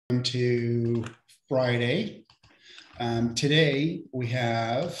To Friday. Today we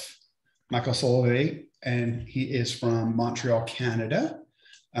have Michael Solovyev, and he is from Montreal, Canada.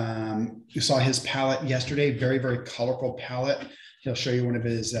 You saw his palette yesterday, very, very colorful palette. He'll show you one of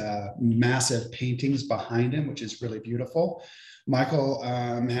his massive paintings behind him, which is really beautiful. Michael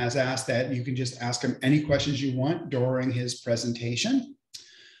has asked that you can just ask him any questions you want during his presentation.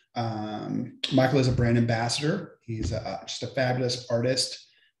 Michael is a brand ambassador. He's just a fabulous artist.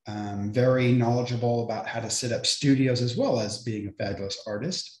 Very knowledgeable about how to set up studios as well as being a fabulous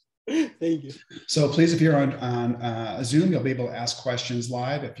artist. Thank you. So please, if you're on Zoom, you'll be able to ask questions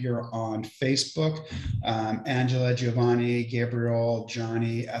live. If you're on Facebook, Angela, Giovanni, Gabriel,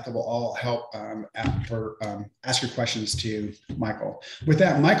 Johnny, Ethel will all help ask your questions to Michael. With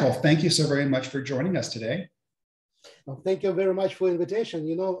that, Michael, thank you so very much for joining us today. Well, thank you very much for the invitation.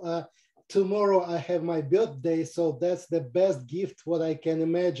 You know, tomorrow I have my birthday, so that's the best gift what I can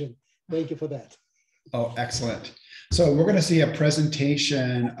imagine. Thank you for that. Oh, excellent. So we're going to see a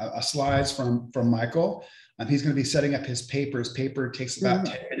presentation, slides from Michael. He's going to be setting up his paper. His paper takes about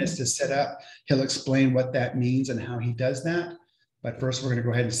 10 minutes to set up. He'll explain what that means and how he does that. But first, we're going to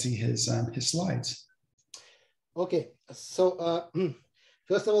go ahead and see his slides. Okay, so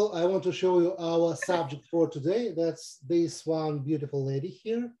first of all, I want to show you our subject for today. That's this one beautiful lady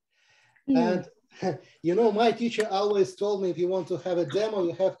here. And you know, my teacher always told me, if you want to have a demo,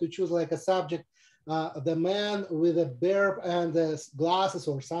 you have to choose like a subject, the man with a beard and glasses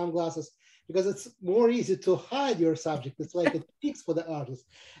or sunglasses, because it's more easy to hide your subject. It's like a fix for the artist.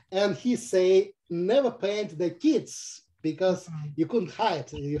 And he say, never paint the kids because you couldn't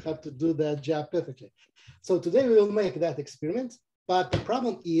hide. You have to do that job perfectly. So today we will make that experiment. But the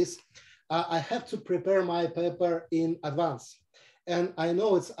problem is I have to prepare my paper in advance. And I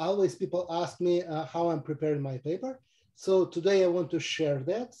know it's always people ask me how I'm preparing my paper. So today I want to share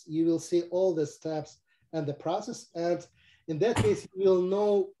that. You will see all the steps and the process. And in that case, you will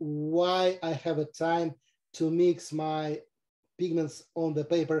know why I have a time to mix my pigments on the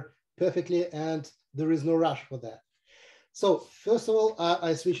paper perfectly, and there is no rush for that. So first of all,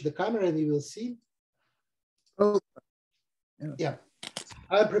 I switch the camera and you will see. Oh, yeah.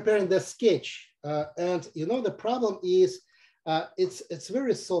 I'm preparing the sketch. And you know, the problem is, it's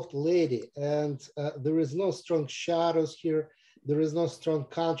very soft lady, and there is no strong shadows here. There is no strong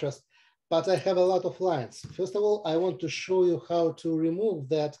contrast, but I have a lot of lines. First of all, I want to show you how to remove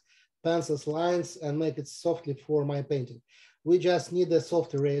that pencil's lines and make it softly for my painting. We just need a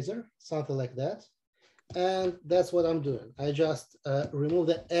soft eraser, something like that. And that's what I'm doing. I just remove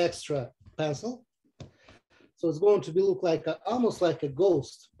the extra pencil. So it's going to be look like almost like a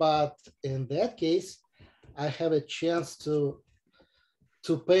ghost, but in that case, I have a chance to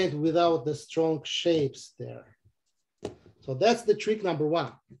paint without the strong shapes there. So that's the trick number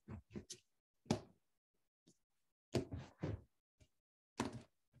one.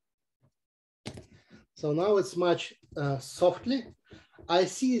 So now it's much softly. I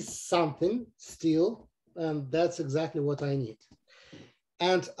see something still, and that's exactly what I need.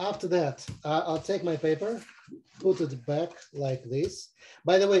 And after that, I'll take my paper, put it back like this.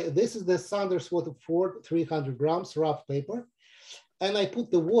 By the way, this is the Sanders Waterford 300 grams rough paper. And I put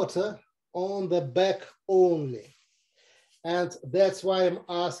the water on the back only. And that's why I'm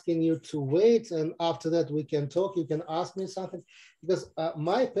asking you to wait. And after that, we can talk. You can ask me something, because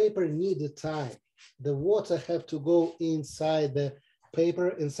my paper needed time. The water have to go inside the paper,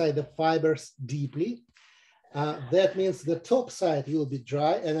 inside the fibers deeply. That means the top side will be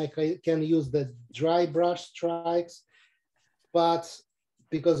dry, and I can use the dry brush strikes. But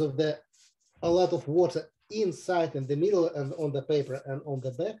because of a lot of water inside in the middle and on the paper and on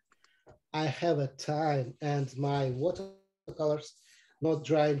the back, I have a time, and my watercolors not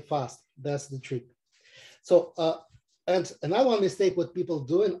drying fast. That's the trick. So, and another one mistake what people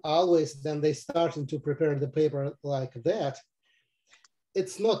doing always, then they starting to prepare the paper like that.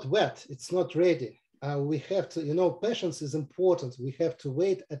 It's not wet, it's not ready. We have to, you know, patience is important. We have to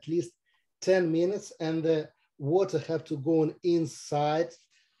wait at least 10 minutes, and the water have to go on inside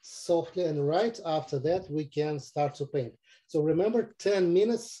softly, and right after that, we can start to paint. So remember, 10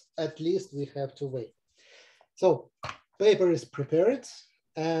 minutes at least we have to wait. So paper is prepared,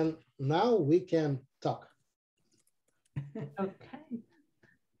 and now we can talk. Okay.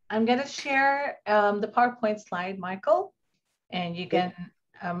 I'm going to share the PowerPoint slide, Michael, and you can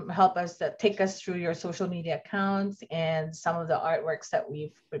help us take us through your social media accounts and some of the artworks that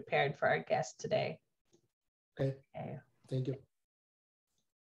we've prepared for our guests today. Okay. Thank you.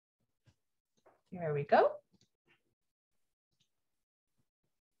 Here we go.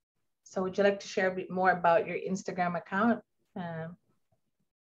 So would you like to share a bit more about your Instagram account?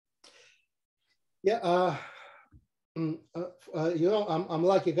 Yeah, you know, I'm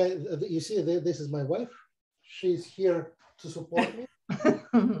lucky guy. You see, this is my wife. She's here to support me.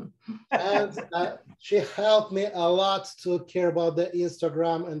 And she helped me a lot to care about the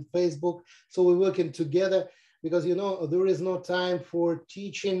Instagram and Facebook. So we're working together because, you know, there is no time for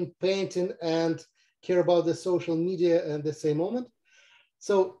teaching, painting, and care about the social media at the same moment.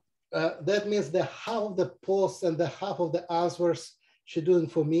 So that means the half of the posts and the half of the answers she's doing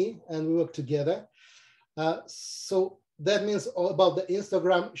for me, and we work together. So that means about the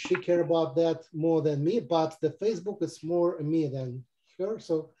Instagram, she care about that more than me, but the Facebook is more me than her.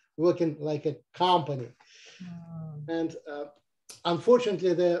 So working like a company. And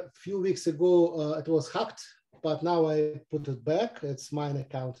unfortunately, a few weeks ago, it was hacked, but now I put it back. It's mine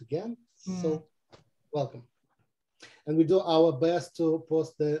account again. So welcome. And we do our best to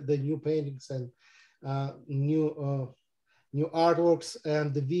post the new paintings and new artworks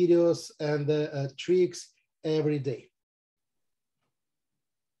and the videos and the tricks every day.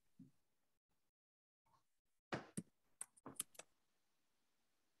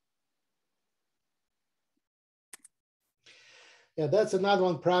 Yeah, that's another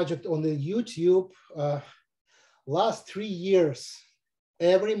one project on the YouTube. Last 3 years,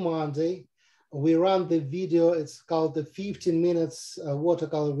 every Monday, we run the video. It's called the 15 minutes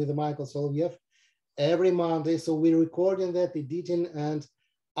watercolor with Michael Solovyev every Monday. So we're recording that, editing, and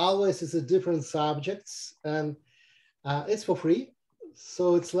always it's a different subjects, and it's for free.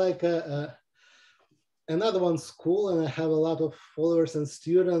 So it's like another one school, and I have a lot of followers and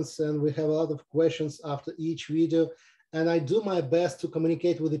students, and we have a lot of questions after each video. And I do my best to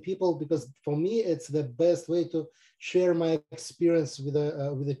communicate with the people because for me, it's the best way to share my experience with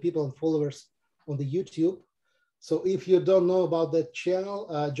the people and followers on the YouTube. So if you don't know about that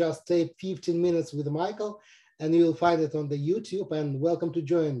channel, just take 15 minutes with Michael and you'll find it on the YouTube, and welcome to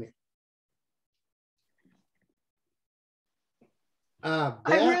join me.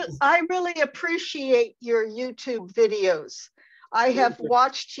 I really appreciate your YouTube videos. I have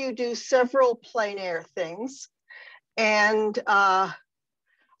watched you do several plein air things, and I've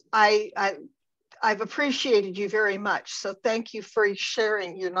appreciated you very much. So thank you for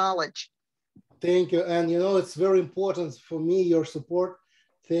sharing your knowledge. Thank you. And you know, it's very important for me, your support.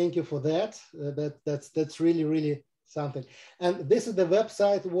 Thank you for that. That's really, really something. And this is the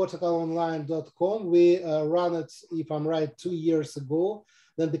website, watercoloronline.com. We run it, if I'm right, 2 years ago.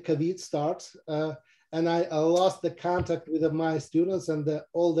 Then the COVID starts. And I lost the contact with my students, and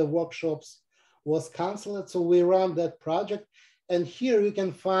all the workshops was canceled. So we run that project. And here you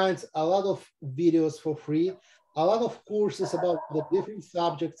can find a lot of videos for free, a lot of courses about the different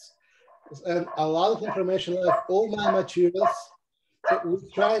subjects, and a lot of information, like all my materials. So we're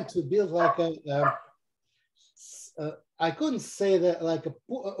trying to build like I couldn't say that like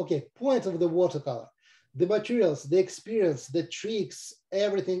point of the watercolor, the materials, the experience, the tricks,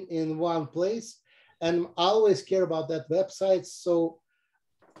 everything in one place. And I always care about that website. So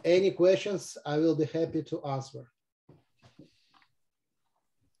any questions, I will be happy to answer.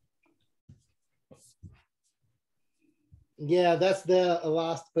 Yeah, that's the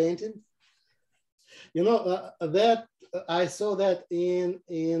last painting. You know, that I saw that in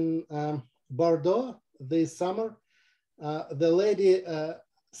Bordeaux this summer. The lady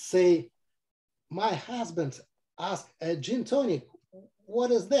say, my husband asked a gin tonic,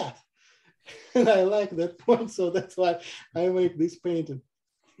 what is that? And I like that point, so that's why I make this painting.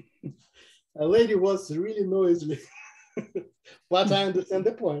 A lady was really noisy, but I understand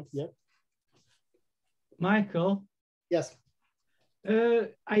the point, yeah. Michael? Yes. Are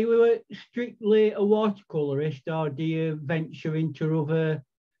you strictly a watercolorist, or do you venture into other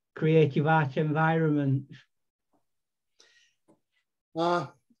creative art environments?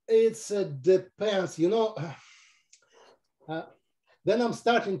 It depends, you know. When I'm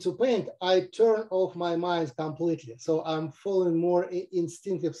starting to paint, I turn off my mind completely. So I'm following more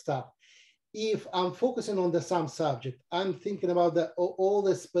instinctive stuff. If I'm focusing on some subject, I'm thinking about all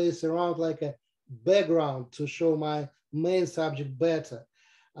the space around, like a background to show my main subject better.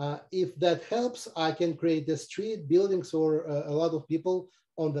 If that helps, I can create the street, buildings, or a lot of people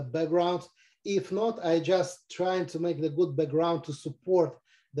on the background. If not, I just trying to make the good background to support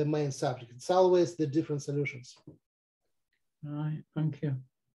the main subject. It's always the different solutions. All right, thank you.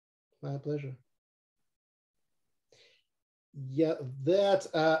 My pleasure. Yeah, that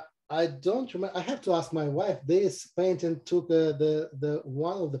I don't remember. I have to ask my wife. This painting took the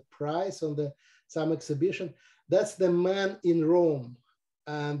one of the prize on some exhibition. That's the man in Rome,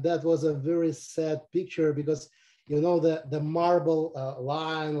 and that was a very sad picture because you know the marble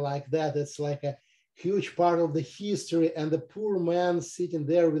line like that. It's like a huge part of the history, and the poor man sitting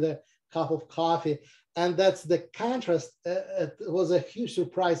there with a cup of coffee. And that's the contrast. It was a huge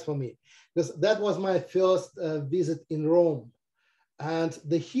surprise for me because that was my first visit in Rome. And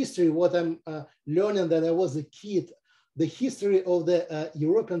the history, what I'm learning that I was a kid, the history of the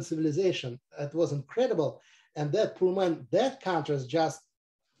European civilization, it was incredible. And that that contrast just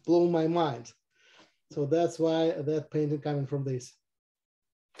blew my mind. So that's why that painting coming from this.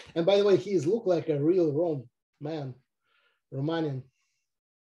 And by the way, he's looked like a real Rome man, Romanian.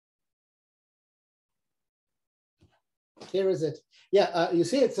 Here is it. Yeah, you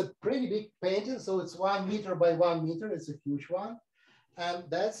see, it's a pretty big painting. So it's 1 meter by 1 meter. It's a huge one. And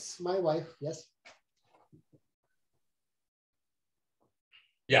that's my wife. Yes.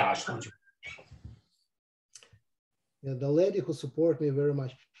 Yeah, I told you. Yeah, the lady who support me very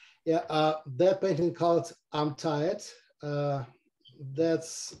much. Yeah, that painting called "I'm Tired."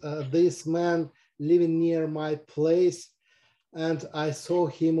 That's this man living near my place, and I saw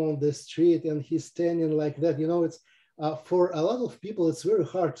him on the street, and he's standing like that. You know, it's for a lot of people, it's very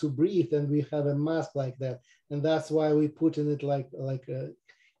hard to breathe, and we have a mask like that, and that's why we put in it like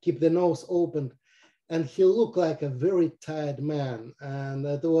keep the nose open. And he looked like a very tired man, and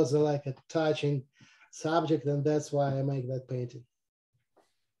that was like a touching subject, and that's why I make that painting.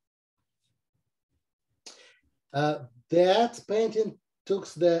 That painting took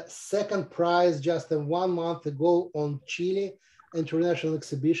the second prize just 1 month ago on Chile International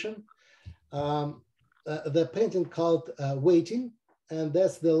Exhibition. The painting called Waiting, and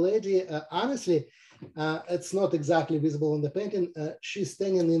that's the lady, honestly, it's not exactly visible in the painting. She's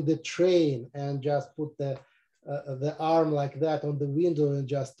standing in the train and just put the arm like that on the window and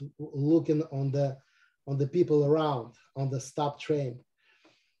just looking on the people around on the stopped train.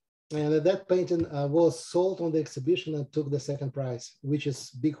 And that painting was sold on the exhibition and took the second prize, which is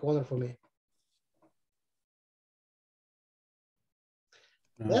big honor for me.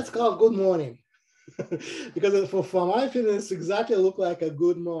 That's called Good Morning. Because for my feeling, it's exactly look like a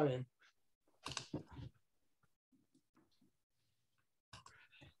good morning.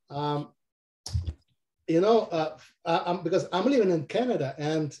 You know, because I'm living in Canada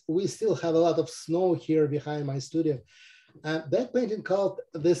and we still have a lot of snow here behind my studio. And that painting called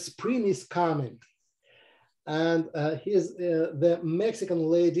The Spring is Coming. And here's the Mexican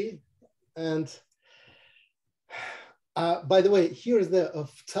lady. And by the way, here's the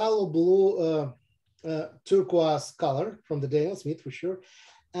phthalo blue turquoise color from the Daniel Smith for sure.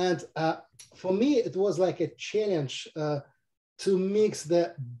 And for me, it was like a challenge to mix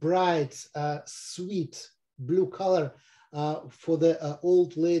the bright, sweet blue color for the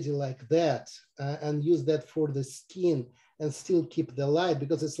old lady like that and use that for the skin and still keep the light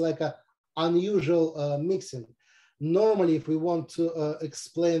because it's like a unusual mixing. Normally, if we want to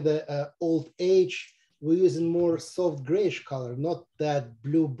explain the old age, we're using more soft grayish color, not that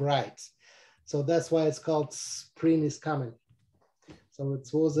blue bright. So that's why it's called Spring is Coming. So it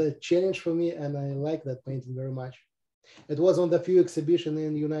was a challenge for me and I like that painting very much. It was on the few exhibition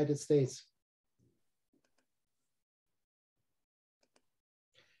in the United States.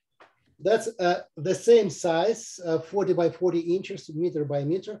 That's the same size, 40 by 40 inches, meter by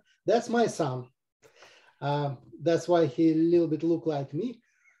meter. That's my son. That's why he a little bit look like me,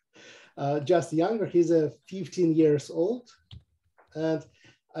 just younger. He's 15 years old. And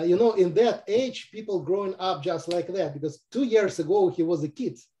you know, in that age, people growing up just like that, because 2 years ago, he was a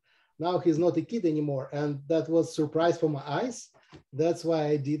kid. Now he's not a kid anymore. And that was a surprise for my eyes. That's why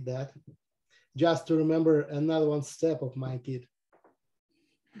I did that, just to remember another one step of my kid.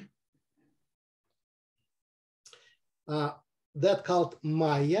 That called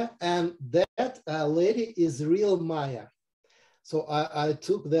Maya, and that lady is real Maya. So I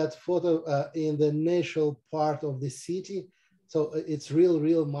took that photo in the national part of the city. So it's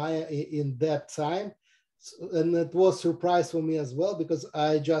real Maya in that time. And it was a surprise for me as well, because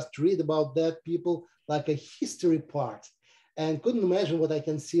I just read about that people like a history part and couldn't imagine what I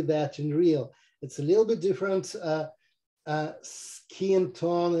can see that in real. It's a little bit different skin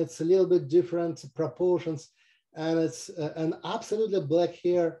tone. It's a little bit different proportions. And it's an absolutely black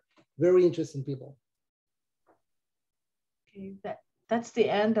hair, very interesting people. Okay, that's the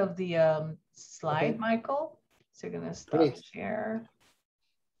end of the slide, okay. Michael. So you're gonna stop Great. Share.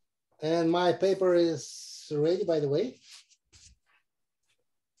 And my paper is ready, by the way.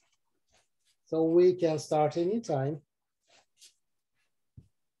 So we can start anytime.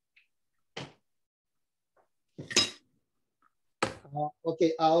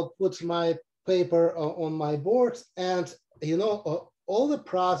 Okay, I'll put my paper on my board, and you know, all the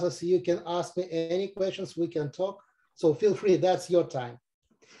process, you can ask me any questions, we can talk. So feel free, that's your time.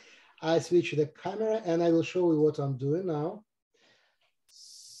 I switch the camera and I will show you what I'm doing now.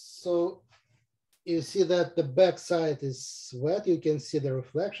 So you see that the back side is wet. You can see the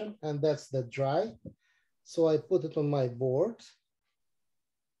reflection, and that's the dry. So I put it on my board.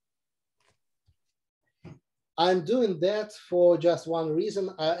 I'm doing that for just one reason.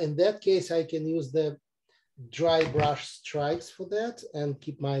 In that case, I can use the dry brush strikes for that and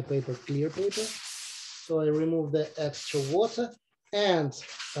keep my paper clear paper. So I remove the extra water. And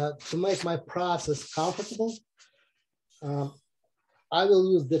to make my process comfortable, I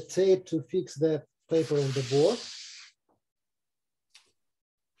will use the tape to fix the paper on the board.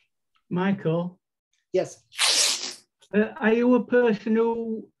 Michael? Yes. Are you a person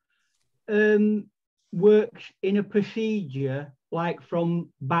who works in a procedure, like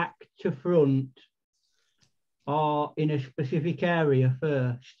from back to front, or in a specific area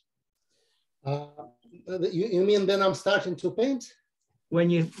first? You mean when I'm starting to paint? When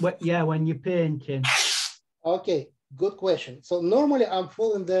you're painting. Okay, good question. So normally I'm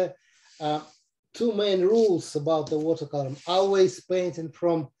following the two main rules about the watercolor. I'm always painting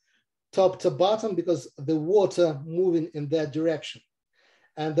from top to bottom because the water moving in that direction.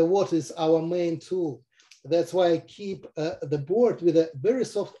 And the water is our main tool. That's why I keep the board with a very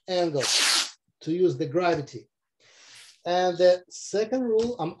soft angle to use the gravity. And the second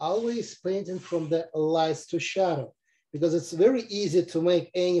rule, I'm always painting from the lights to shadow because it's very easy to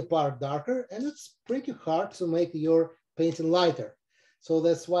make any part darker and it's pretty hard to make your painting lighter. So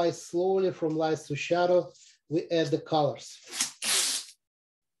that's why slowly from lights to shadow, we add the colors.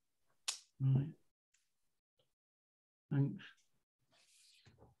 Right. Thanks.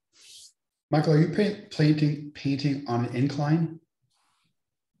 Michael, are you painting on an incline?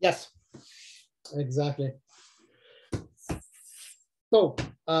 Yes, exactly. So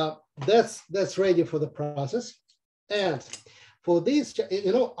that's ready for the process. And for this,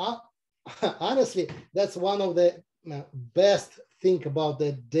 you know, honestly, that's one of the best thing about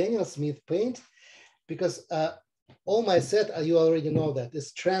the Daniel Smith paint, because all my set, you already know that,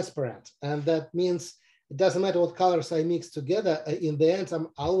 is transparent. And that means it doesn't matter what colors I mix together. In the end, I'm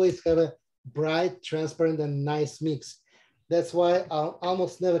always have a bright, transparent, and nice mix. That's why I'll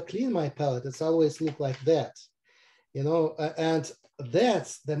almost never clean my palette. It's always look like that, you know, and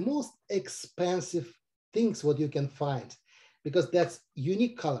that's the most expensive things what you can find, because that's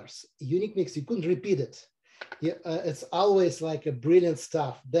unique colors, unique mix. You couldn't repeat it. Yeah, it's always like a brilliant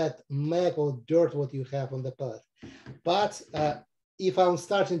stuff, that mag or dirt what you have on the palette. But if I'm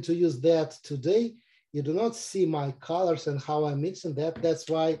starting to use that today, you do not see my colors and how I'm mixing that. That's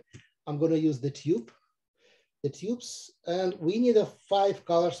why I'm going to use the tubes, and we need 5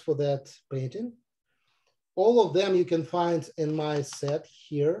 colors for that painting. All of them you can find in my set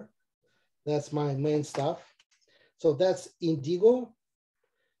here. That's my main stuff. So that's indigo,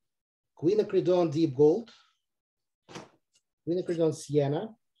 quinacridone deep gold, quinacridone sienna,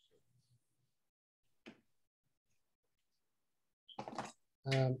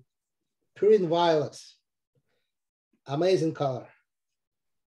 purine violet, amazing color.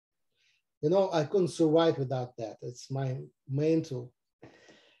 You know, I couldn't survive without that. It's my main tool.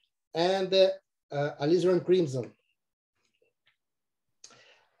 And alizarin crimson.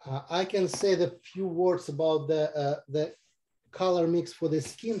 I can say the few words about the color mix for the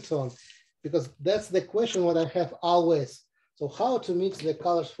skin tone, because that's the question what I have always. So how to mix the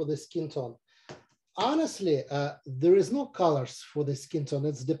colors for the skin tone? Honestly, there is no colors for the skin tone.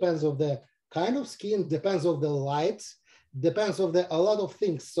 It depends on the kind of skin, depends on the light, depends on a lot of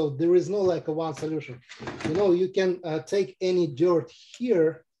things. So there is no like a one solution. You know, you can take any dirt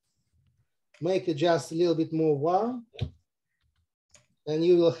here, make it just a little bit more warm, and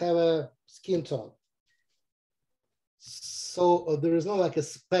you will have a skin tone. So there is no like a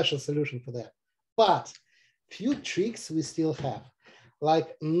special solution for that. But few tricks we still have.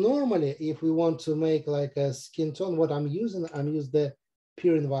 Like normally, if we want to make like a skin tone, what I'm using the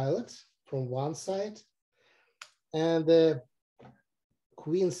purine violet from one side and the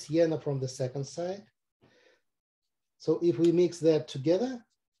queen sienna from the second side. So if we mix that together,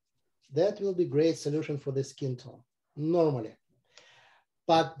 that will be great solution for the skin tone, normally.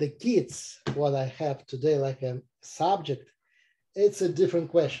 But the kits, what I have today, like a subject, it's a different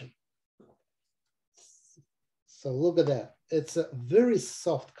question. So look at that. It's a very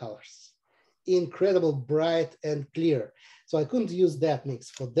soft colors, incredible bright and clear. So I couldn't use that mix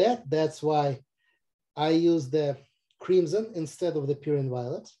for that. That's why I use the crimson instead of the purine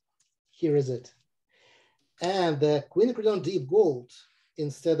violet. Here is it. And the quinacridone deep gold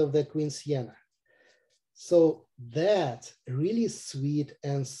instead of the queen sienna. So that really sweet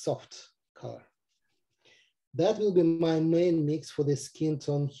and soft color. That will be my main mix for the skin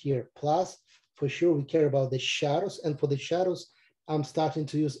tone here. Plus, for sure, we care about the shadows. And for the shadows, I'm starting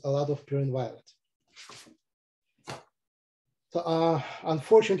to use a lot of pure and violet. So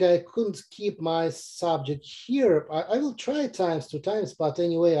unfortunately, I couldn't keep my subject here. I will try times 2 times, but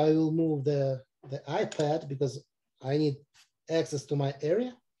anyway, I will move the iPad because I need access to my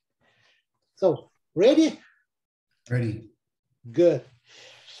area. So ready? Ready. Good.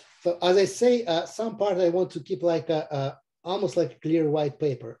 So as I say, some part I want to keep like almost like a clear white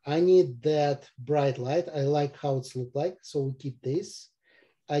paper. I need that bright light. I like how it's look like. So we keep this.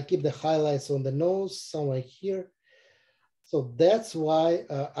 I keep the highlights on the nose somewhere here. So that's why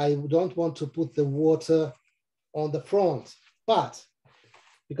I don't want to put the water on the front, but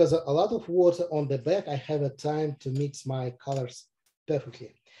because a lot of water on the back, I have a time to mix my colors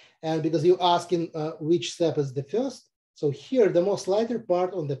perfectly. And because you're asking which step is the first, so here, the most lighter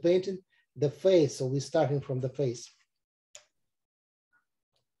part on the painting, the face. So we're starting from the face.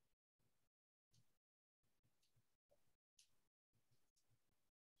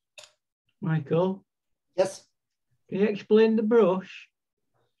 Michael? Yes? Can you explain the brush?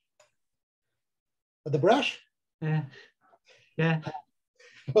 The brush? Yeah. Yeah.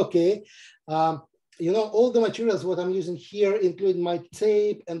 Okay. You know, all the materials, what I'm using here, including my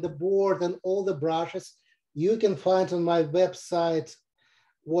tape and the board and all the brushes, you can find on my website,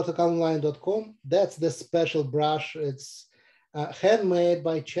 watercolorline.com. That's the special brush. It's handmade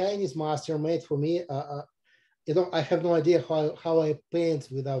by Chinese master, made for me. You know, I have no idea how I paint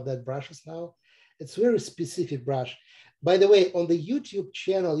without that brushes now. It's very specific brush. By the way, on the YouTube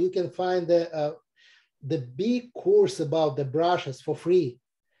channel, you can find the big course about the brushes for free.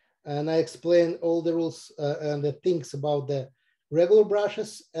 And I explain all the rules and the things about the regular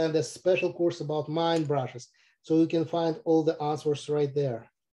brushes and the special course about mine brushes. So you can find all the answers right there.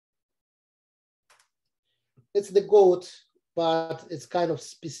 It's the goat, but it's kind of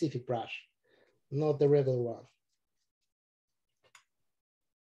specific brush, not the regular one.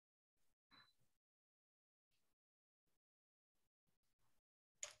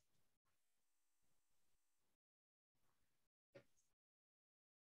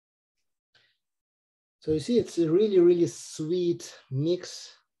 So you see, it's a really, really sweet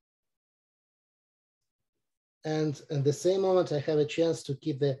mix. And at the same moment, I have a chance to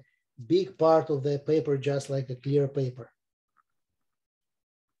keep the big part of the paper just like a clear paper.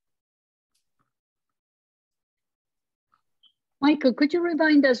 Michael, could you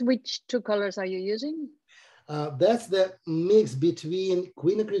remind us which 2 colors are you using? That's the mix between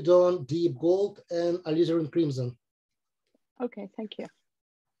quinacridone, deep gold, and alizarin crimson. Okay, thank you.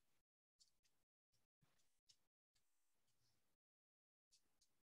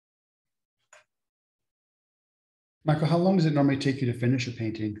 Michael, how long does it normally take you to finish a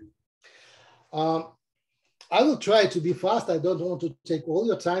painting? I will try to be fast. I don't want to take all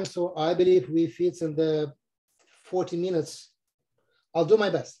your time. So I believe we fit in the 40 minutes. I'll do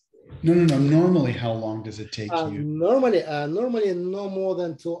my best. No. Normally, how long does it take you? Normally no more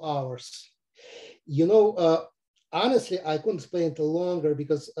than 2 hours. You know, honestly, I couldn't paint longer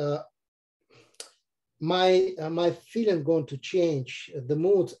because my feeling going to change, the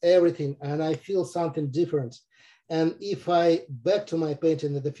mood, everything, and I feel something different. And if I back to my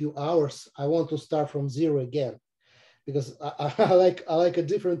painting in a few hours, I want to start from 0 again, because I like a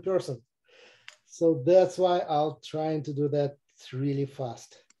different person. So that's why I'll try to do that really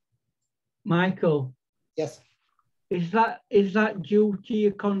fast. Michael. Yes. Is that due to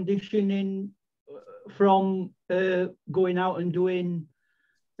your conditioning from going out and doing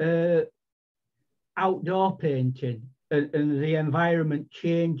outdoor painting, and the environment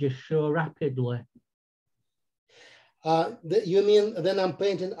changes so rapidly? You mean then I'm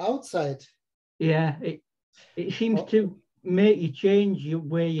painting outside? Yeah, it seems to make you change the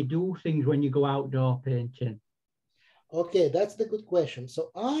way you do things when you go outdoor painting. Okay, that's the good question. So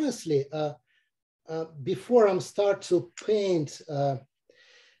honestly, before I start to paint,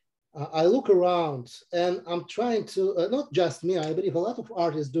 I look around and I'm trying to, not just me, I believe a lot of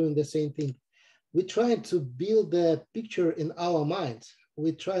artists doing the same thing. We're trying to build the picture in our mind.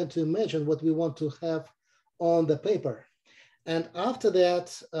 We're trying to imagine what we want to have on the paper. And after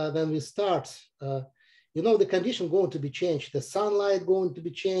that, then we start, you know, the condition going to be changed, the sunlight going to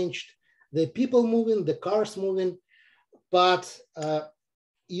be changed, the people moving, the cars moving, but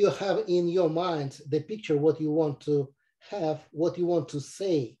you have in your mind the picture, what you want to have, what you want to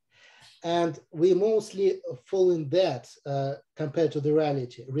say. And we mostly fall in that compared to the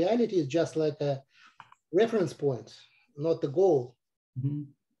reality. Reality is just like a reference point, not the goal. Mm-hmm.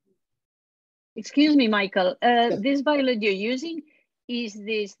 Excuse me, Michael. This violet you're using, is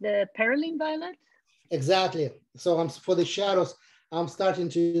this the perylene violet? Exactly. So for the shadows, I'm starting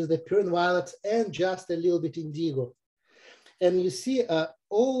to use the pure violet and just a little bit indigo. And you see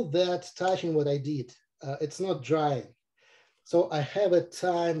all that touching what I did, it's not drying. So I have a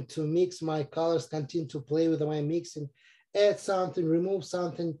time to mix my colors, continue to play with my mixing, add something, remove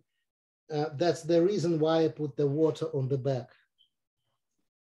something. That's the reason why I put the water on the back.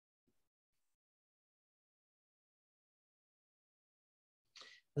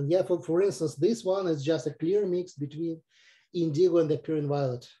 And yeah, for instance, this one is just a clear mix between indigo and the pure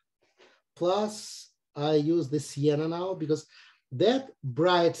violet. Plus, I use the sienna now because that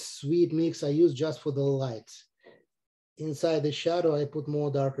bright, sweet mix I use just for the light. Inside the shadow, I put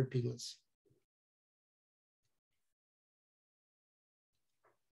more darker pigments.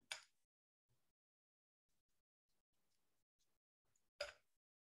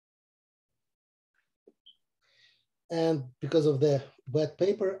 And because of the wet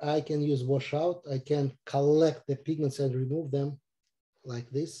paper, I can use washout. I can collect the pigments and remove them like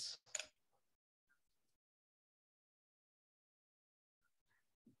this.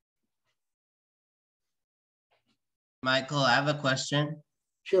 Michael, I have a question.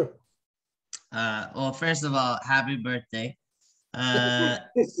 Sure. Well, first of all, happy birthday.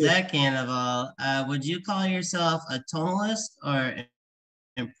 Second of all, would you call yourself a tonalist or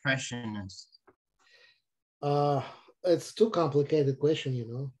impressionist? It's too complicated question,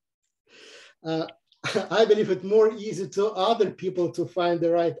 you know. I believe it's more easy to other people to find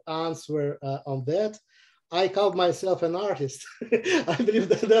the right answer on that. I call myself an artist. I believe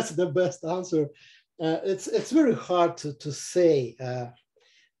that that's the best answer. It's very hard to say.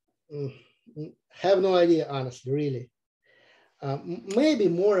 Have no idea, honestly, really. Maybe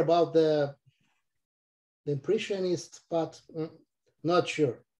more about the impressionist, but not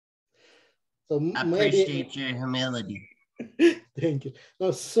sure. So maybe appreciate your humility. Thank you.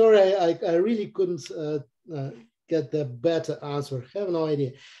 No, sorry, I really couldn't get the better answer. Have no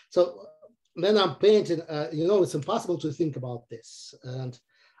idea. So when I'm painting, you know, it's impossible to think about this and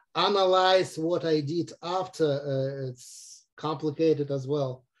analyze what I did after. It's complicated as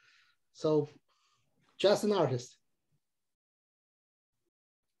well. So just an artist.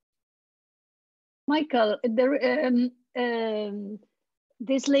 Michael,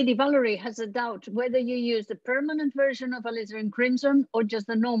 this lady Valerie has a doubt whether you use the permanent version of alizarin crimson or just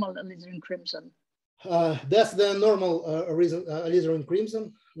the normal alizarin crimson. That's the normal alizarin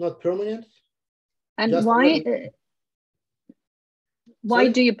crimson, not permanent. And just why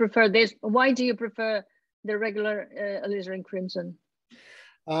do you prefer this? Why do you prefer the regular alizarin crimson?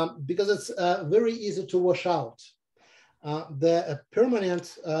 Because it's very easy to wash out. The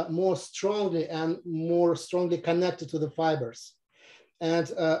permanent more strongly connected to the fibers.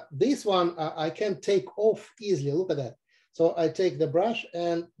 And this one I can take off easily. Look at that. So I take the brush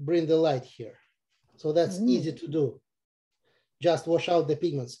and bring the light here. So that's easy to do. Just wash out the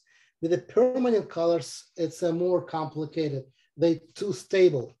pigments. With the permanent colors, it's more complicated. They're too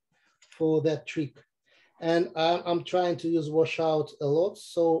stable for that trick. And I'm trying to use washout a lot.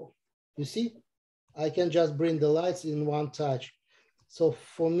 So you see, I can just bring the lights in one touch. So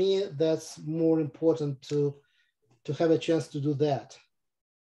for me, that's more important to have a chance to do that.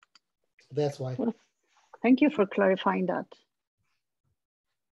 That's why. Well, thank you for clarifying that.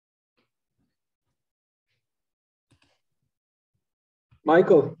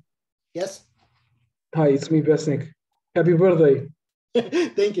 Michael. Yes. Hi, it's me, Besnik. Happy birthday.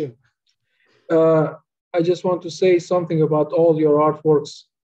 Thank you. I just want to say something about all your artworks.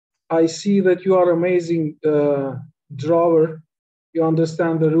 I see that you are amazing drawer. You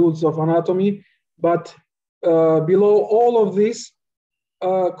understand the rules of anatomy, but below all of this,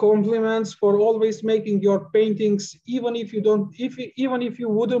 compliments for always making your paintings, even if you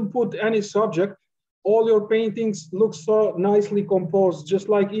wouldn't put any subject, all your paintings look so nicely composed. Just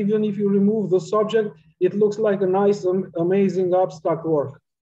like even if you remove the subject, it looks like a nice, amazing abstract work.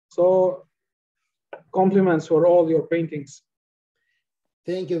 So compliments for all your paintings.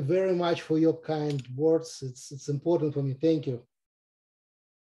 Thank you very much for your kind words. It's important for me. Thank you.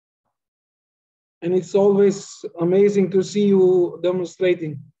 And it's always amazing to see you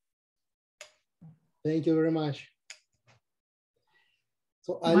demonstrating. Thank you very much.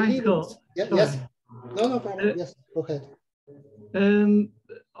 So I Michael, yes. No problem. Yes, go ahead.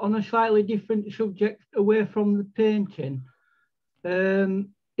 On a slightly different subject away from the painting,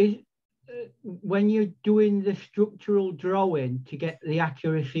 when you're doing the structural drawing to get the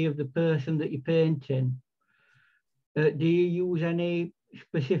accuracy of the person that you're painting, do you use any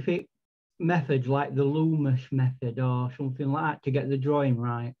specific methods like the Loomis method or something like that to get the drawing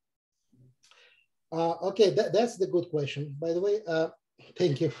right? Okay, that's the good question. By the way,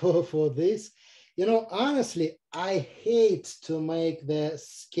 thank you for this. You know, honestly, I hate to make the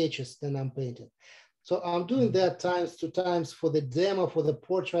sketches that I'm painting. So I'm doing that times 2 times for the demo, for the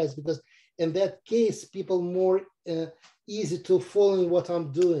portraits, because in that case, people more easy to follow what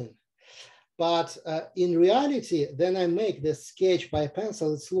I'm doing. But in reality, then I make the sketch by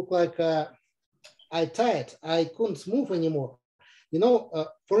pencil. It's look like I tied. I couldn't move anymore. You know,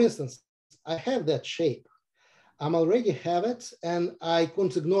 for instance, I have that shape. I'm already have it, and I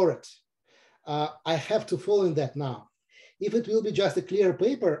couldn't ignore it. I have to follow in that now. If it will be just a clear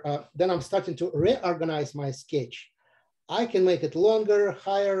paper, then I'm starting to reorganize my sketch. I can make it longer,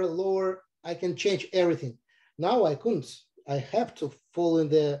 higher, lower. I can change everything. Now I couldn't. I have to follow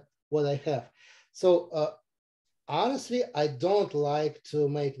in what I have. So honestly, I don't like to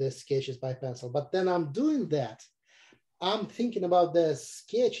make the sketches by pencil, but then I'm doing that. I'm thinking about the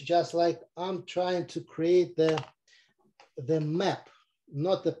sketch just like I'm trying to create the map,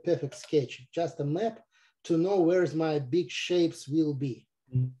 not the perfect sketch, just a map to know where's my big shapes will be,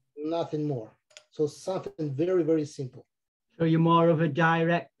 nothing more. So something very, very simple. So you're more of a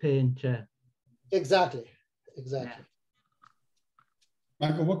direct painter. Exactly, exactly. Yeah.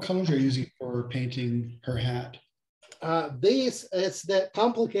 Michael, what colors are you using for painting her hat? It's the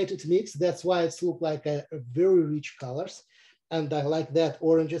complicated mix. That's why it's look like a very rich colors. And I like that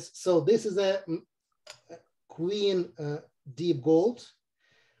oranges. So this is a Queen Deep Gold,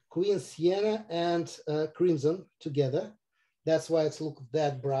 Queen Sienna, and Crimson together. That's why it's look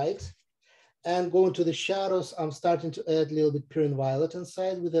that bright. And going to the shadows, I'm starting to add a little bit Purine Violet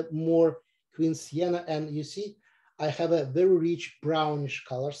inside with a more Queen Sienna. And you see, I have a very rich brownish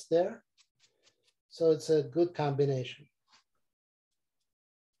colors there. So it's a good combination.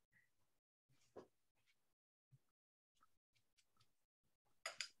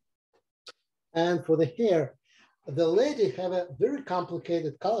 And for the hair, the lady have a very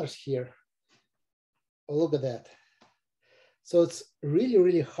complicated colors here. Look at that. So it's really,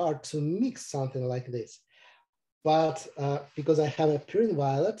 really hard to mix something like this. But because I have a Purine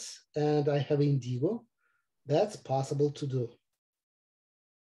Violet and I have indigo, that's possible to do.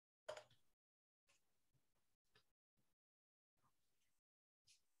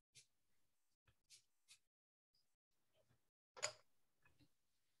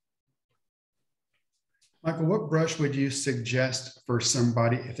 Michael, what brush would you suggest for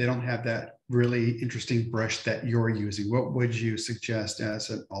somebody if they don't have that really interesting brush that you're using? What would you suggest as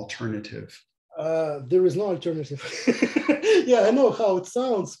an alternative? There is no alternative. Yeah, I know how it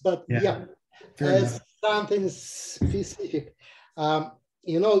sounds, but yeah, it's something specific.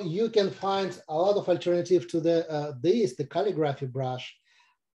 You know, you can find a lot of alternative to the calligraphy brush,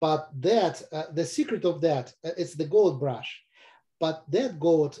 but that the secret of that it's the gold brush. But that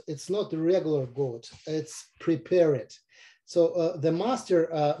gold, it's not the regular gold, it's prepared. So the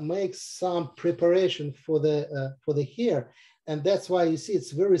master makes some preparation for the hair, and that's why you see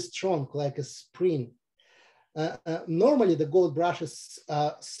it's very strong, like a spring. Normally the gold brush is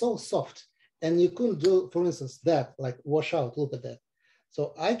so soft, and you couldn't do, for instance, that, like wash out, look at that.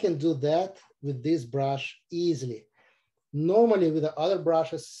 So I can do that with this brush easily. Normally with the other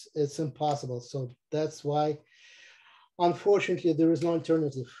brushes, it's impossible. So that's why, unfortunately, there is no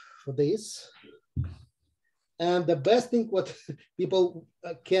alternative for this. And the best thing what people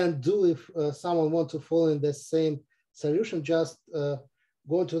can do if someone wants to follow in the same solution, just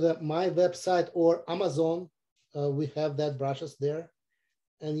go to my website or Amazon. We have that brushes there,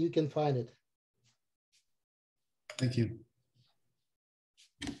 and you can find it. Thank you.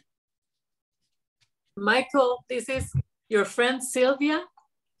 Michael, this is your friend Sylvia.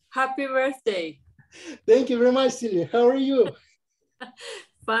 Happy birthday. Thank you very much, Sylvia. How are you?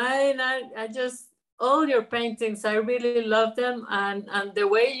 Fine. I just, all your paintings, I really love them. And the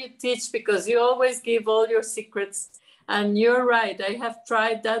way you teach, because you always give all your secrets. And you're right. I have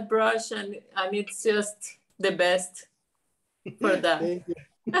tried that brush and it's just the best for that. Thank you.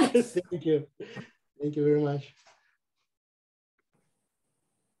 Thank you. Thank you very much.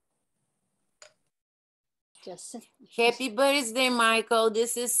 Happy birthday, Michael.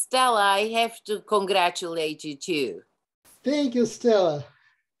 This is Stella. I have to congratulate you too. Thank you, Stella.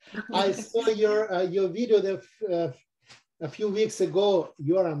 I saw your video a few weeks ago.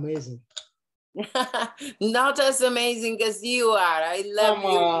 You are amazing. Not as amazing as you are. I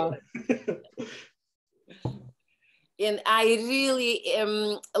love you. And I really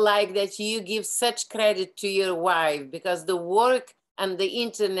like that you give such credit to your wife, because the work and the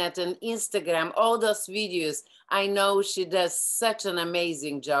internet and Instagram, all those videos, I know she does such an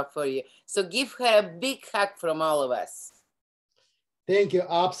amazing job for you. So give her a big hug from all of us. Thank you,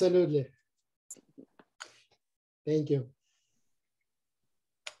 absolutely. Thank you.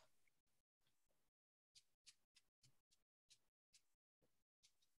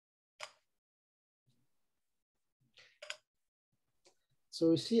 So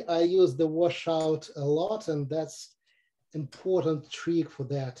you see, I use the washout a lot, and that's important trick for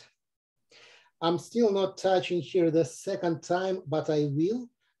that. I'm still not touching here the second time, but I will.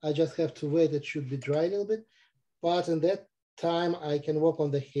 I just have to wait, it should be dry a little bit. But in that time, I can work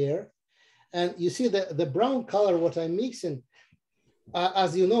on the hair. And you see the brown color, what I'm mixing,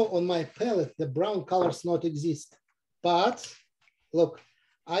 as you know, on my palette, the brown colors not exist. But look,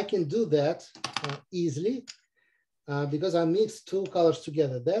 I can do that easily because I mixed two colors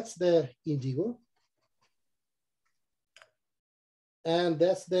together. That's the indigo. And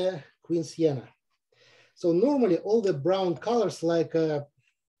that's the Queen Sienna. So normally all the brown colors like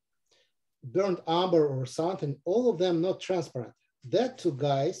burnt umber or something, all of them not transparent. That two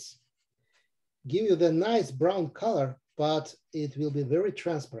guys give you the nice brown color, but it will be very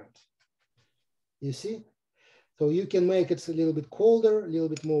transparent. You see? So you can make it a little bit colder, a little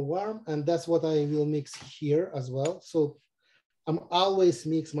bit more warm, and that's what I will mix here as well. So I'm always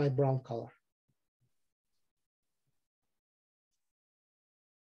mix my brown color.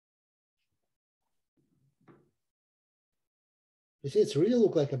 You see, it's really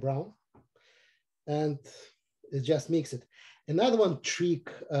look like a brown, and it just mix it. Another one trick,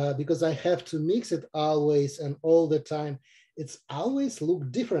 because I have to mix it always and all the time, it's always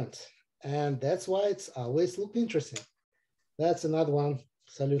look different. And that's why it's always look interesting. That's another one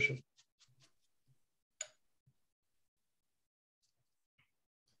solution.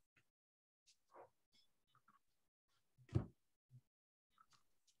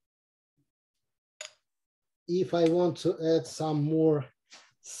 If I want to add some more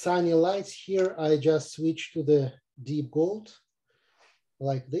sunny lights here, I just switch to the deep gold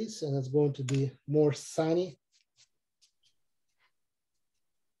like this, and it's going to be more sunny.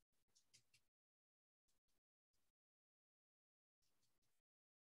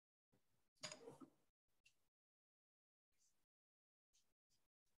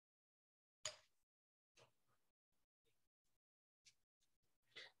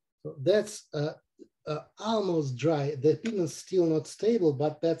 So that's almost dry. The pigment's still not stable,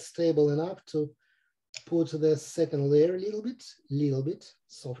 but that's stable enough to put the second layer a little bit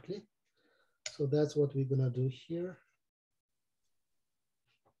softly. So that's what we're gonna do here.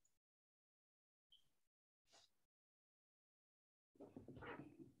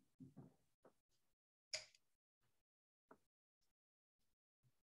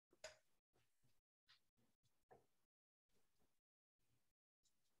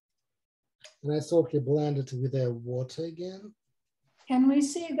 And I softly blend it with the water again. Can we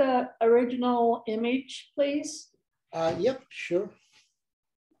see the original image, please? Yep, sure.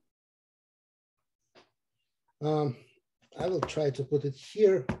 I will try to put it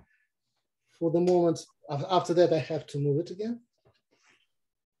here for the moment. After that, I have to move it again.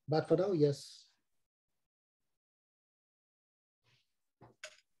 But for now, yes.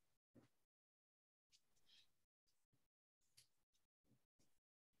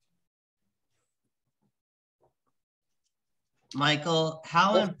 Michael,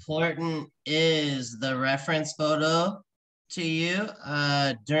 how important is the reference photo to you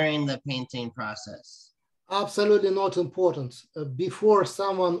during the painting process? Absolutely not important. Before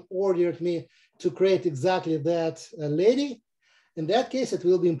someone ordered me to create exactly that lady, in that case, it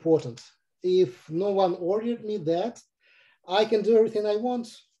will be important. If no one ordered me that, I can do everything I want.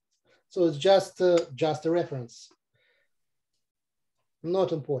 So it's just a reference.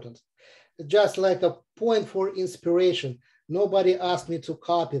 Not important. Just like a point for inspiration. Nobody asked me to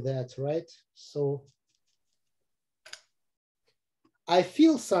copy that, right? So I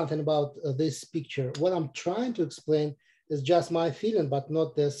feel something about this picture. What I'm trying to explain is just my feeling, but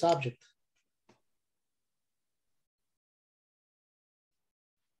not the subject.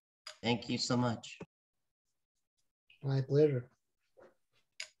 Thank you so much. My pleasure.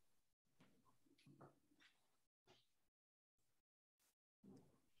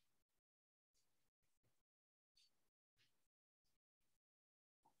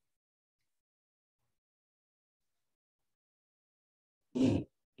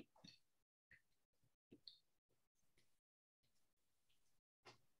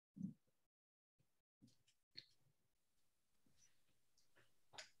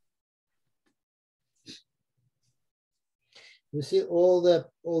 You see all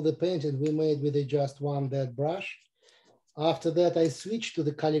the painting we made with just one that brush. After that, I switched to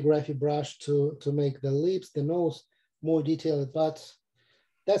the calligraphy brush to make the lips, the nose more detailed. But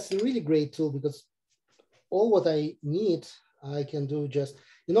that's a really great tool because all what I need, I can do just,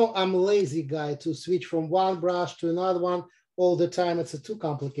 you know, I'm a lazy guy to switch from one brush to another one all the time. It's too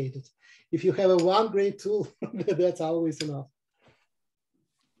complicated. If you have a one great tool, that's always enough.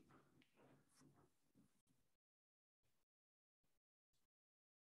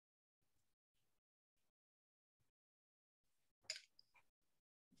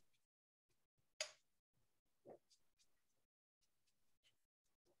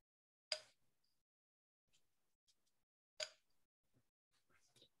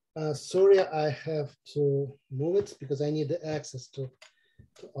 Sorry, I have to move it because I need the access to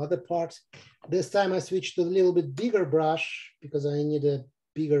other parts. This time I switched to a little bit bigger brush because I need a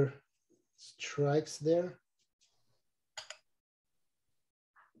bigger strikes there.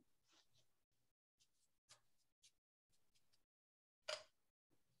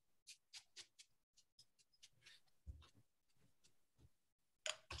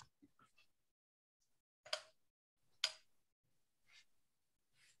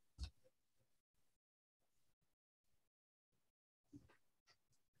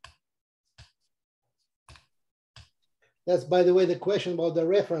 That's, by the way, the question about the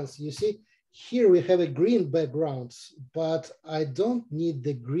reference. You see, here we have a green background, but I don't need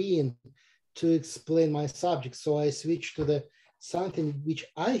the green to explain my subject. So I switch to the something which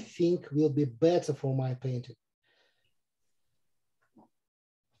I think will be better for my painting.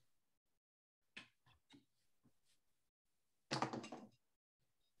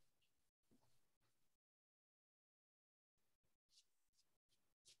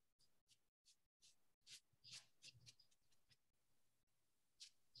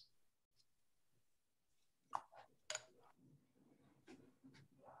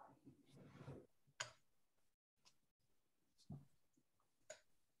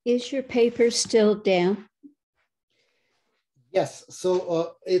 Is your paper still damp? Yes,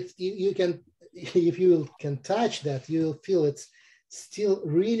 so you can, if you can touch that, you'll feel it's still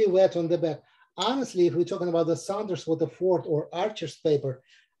really wet on the back. Honestly, if we're talking about the Saunders Waterford or Archer's paper,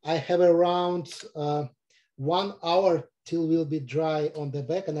 I have around 1 hour till will be dry on the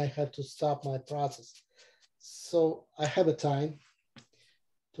back and I have to stop my process. So I have a time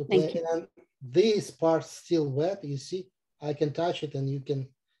to play. And this part still wet, you see, I can touch it and you can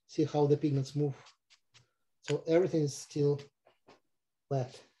see how the pigments move. So everything is still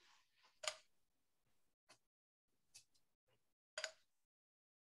wet.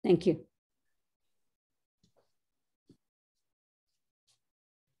 Thank you.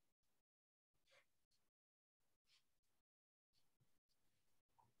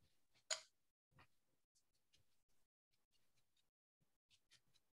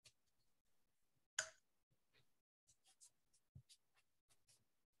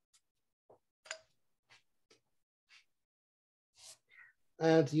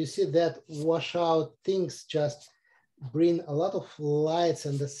 And you see that washout things just bring a lot of lights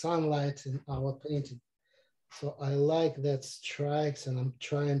and the sunlight in our painting. So I like that strikes and I'm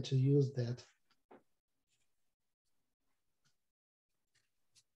trying to use that.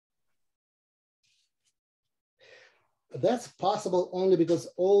 That's possible only because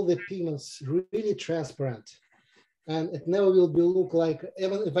all the pigments really transparent and it never will be look like,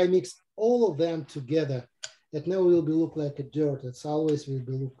 even if I mix all of them together, it never will be look like a dirt. It's always will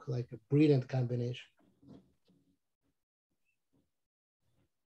be look like a brilliant combination.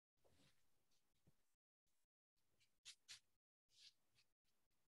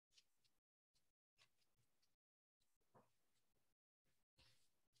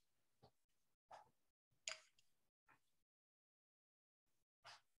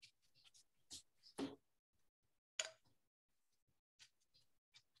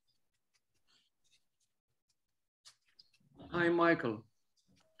 Hi, Michael.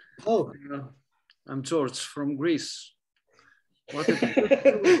 Oh. I'm George from Greece. What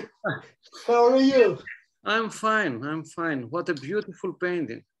How are you? I'm fine, I'm fine. What a beautiful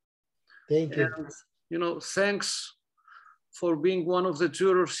painting. Thank you. And, you know, thanks for being one of the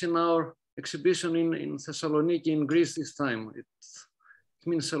jurors in our exhibition in Thessaloniki in Greece this time. It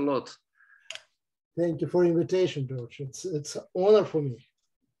means a lot. Thank you for invitation, George. It's an honor for me.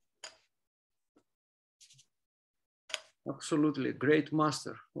 Absolutely, great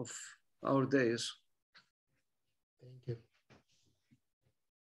master of our days. Thank you.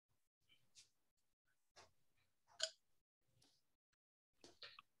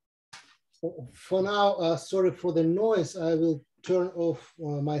 For now, sorry for the noise. I will turn off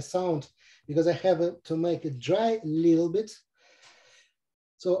my sound because I have to make it dry a little bit.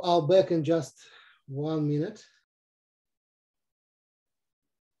 So I'll back in just 1 minute.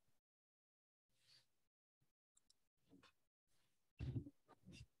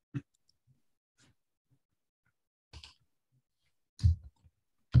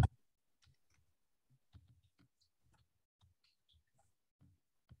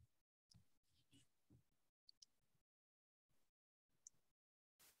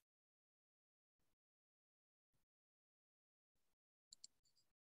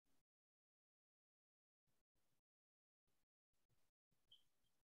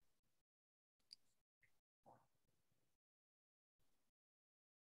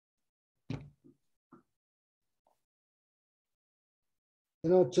 You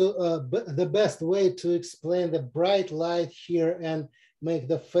know, the best way to explain the bright light here and make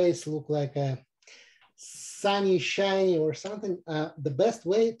the face look like a sunny, shiny or something, the best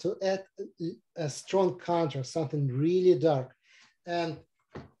way to add a strong contrast, something really dark. And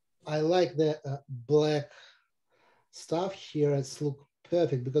I like the black stuff here. It's look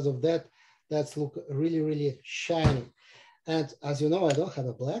perfect because of that. That's look really, really shiny. And as you know, I don't have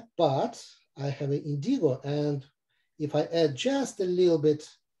a black, but I have an indigo. And if I add just a little bit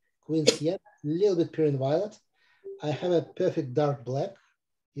Queen Sienna, a little bit Pure Violet, I have a perfect dark black.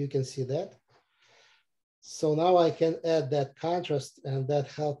 You can see that. So now I can add that contrast, and that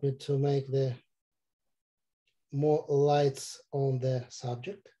helped me to make the more lights on the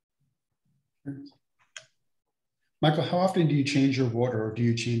subject. Michael, how often do you change your water, or do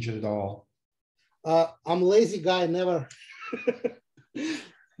you change it at all? I'm a lazy guy, never,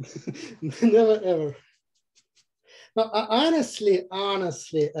 never ever. No, honestly,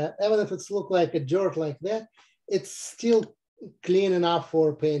 even if it's look like a dirt like that, it's still clean enough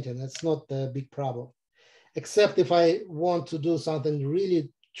for painting. It's not a big problem. Except if I want to do something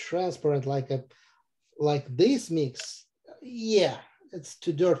really transparent, like this mix, yeah, it's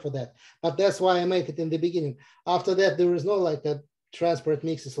too dirt for that. But that's why I make it in the beginning. After that, there is no like a transparent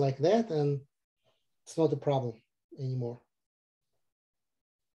mixes like that, and it's not a problem anymore.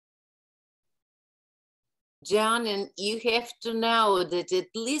 John, and you have to know that at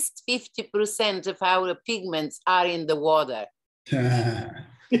least 50% of our pigments are in the water.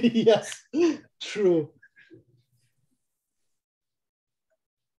 Yes, true.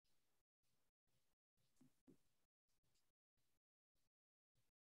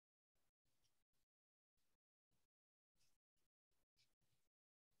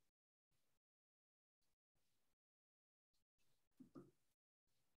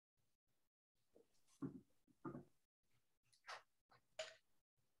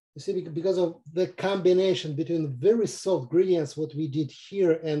 You see, because of the combination between very soft gradients, what we did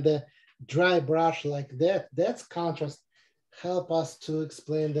here, and the dry brush like that, that's contrast, help us to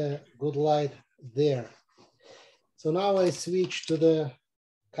explain the good light there. So now I switch to the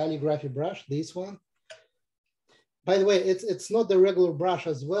calligraphy brush, this one. By the way, it's not the regular brush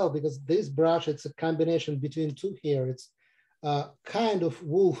as well, because this brush, it's a combination between two here. It's kind of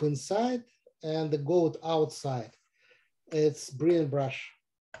wolf inside and the goat outside. It's brilliant brush.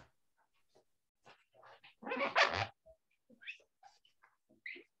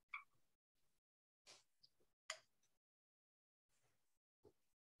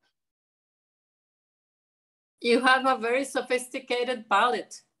 You have a very sophisticated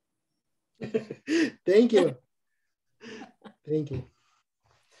palette. Thank you. Thank you.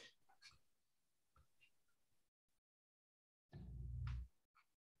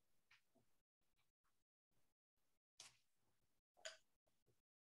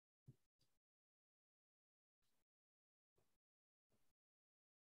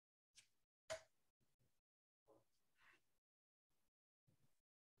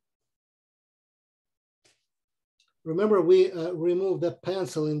 Remember, we removed the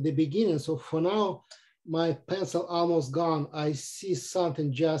pencil in the beginning. So for now, my pencil almost gone. I see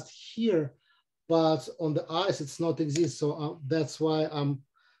something just here, but on the eyes, it's not exist. So that's why I'm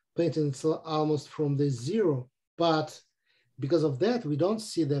painting almost from the zero. But because of that, we don't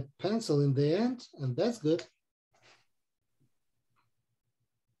see the pencil in the end, and that's good.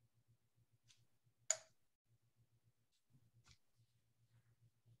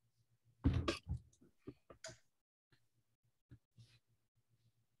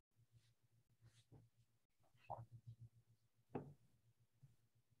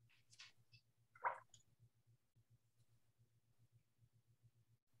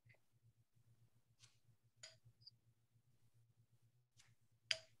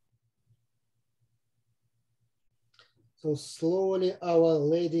 So slowly, our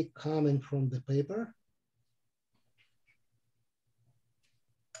lady coming from the paper.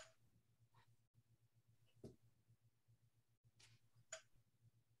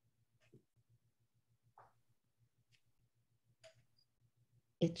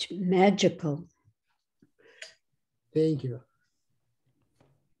 It's magical. Thank you.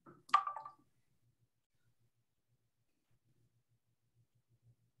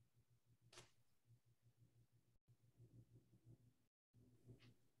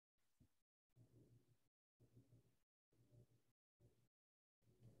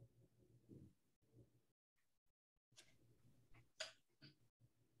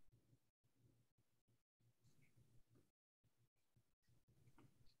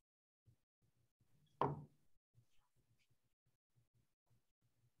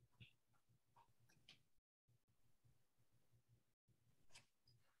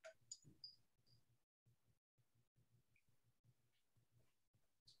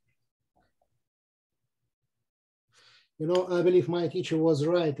 You know, I believe my teacher was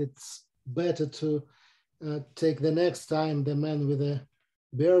right. It's better to take the next time the man with the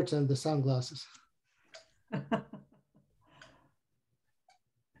beard and the sunglasses.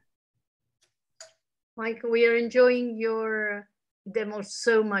 Michael, we are enjoying your demo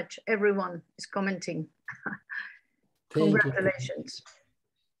so much. Everyone is commenting. Congratulations.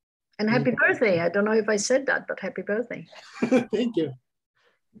 And happy birthday. I don't know if I said that, but happy birthday. Thank you.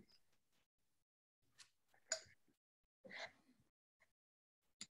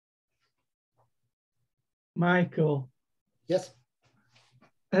 Michael. Yes.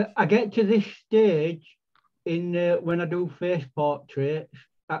 I get to this stage in when I do face portraits.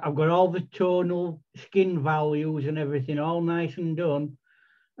 I've got all the tonal skin values and everything all nice and done.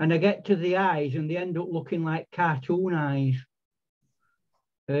 And I get to the eyes and they end up looking like cartoon eyes.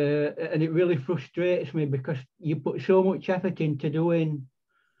 And it really frustrates me because you put so much effort into doing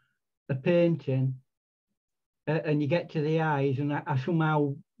a painting and you get to the eyes and I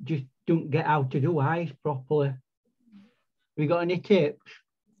somehow just don't get how to do eyes properly. Have you got any tips?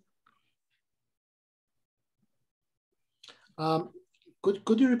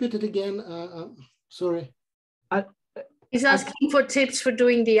 Could you repeat it again? Sorry. He's asking for tips for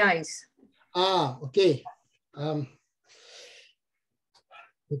doing the eyes. Okay. The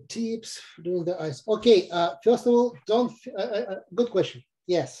tips for doing the eyes. Okay, first of all, don't, good question.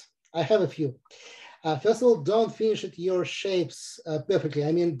 Yes, I have a few. First of all, don't finish it your shapes perfectly.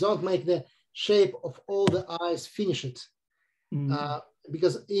 I mean, don't make the shape of all the eyes finish it.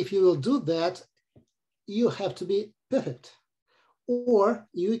 Because if you will do that, you have to be perfect. Or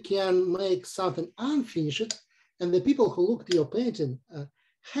you can make something unfinished, and the people who look at your painting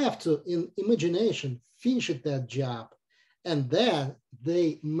have to, in imagination, finish that job, and then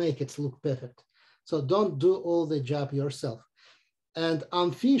they make it look perfect. So don't do all the job yourself. And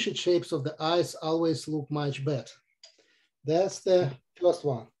unfinished shapes of the eyes always look much better. That's the first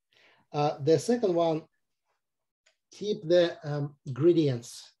one. The second one, keep the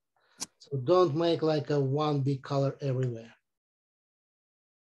gradients. So don't make like a one big color everywhere.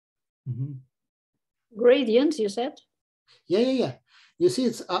 Gradients, you said? Yeah. You see,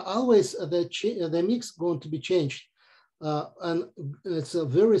 it's always the mix going to be changed. And it's a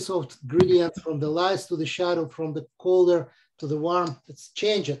very soft gradient from the lights to the shadow, from the colder to the warm. It's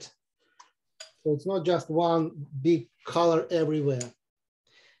changed. So it's not just one big color everywhere.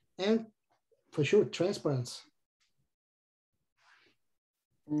 And for sure, transparency.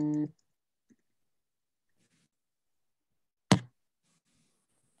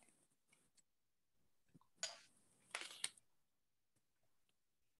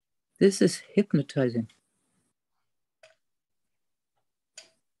 This is hypnotizing.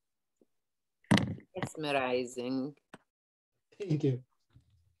 Mesmerizing. Thank you.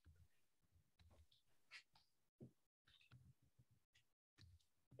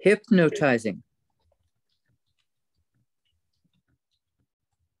 Hypnotizing.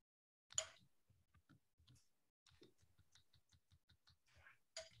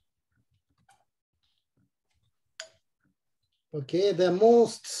 Okay, the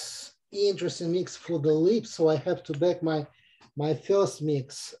most interesting mix for the lips. So I have to back my first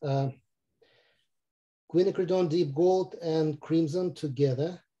mix. Quinacridone Deep Gold and Crimson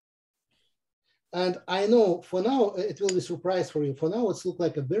together. And I know for now, it will be a surprise for you. For now, it's look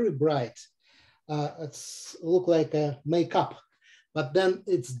like a very bright. It's look like a makeup, but then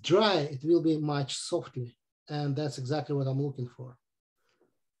it's dry. It will be much softly. And that's exactly what I'm looking for.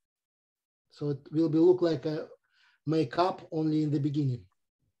 So it will be look like a makeup only in the beginning.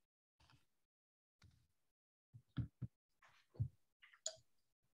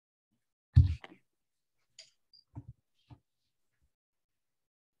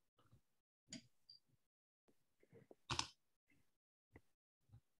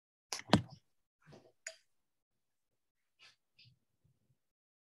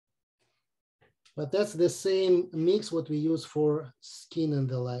 But that's the same mix what we use for skin and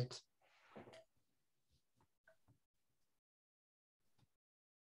the light.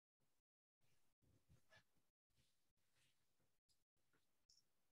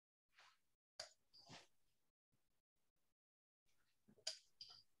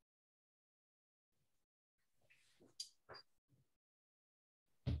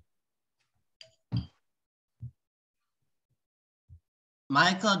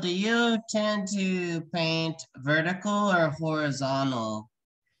 Michael, do you tend to paint vertical or horizontal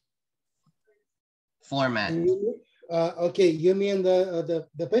format? Okay, you mean the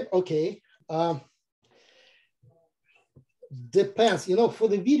paper? Okay. Depends. You know, for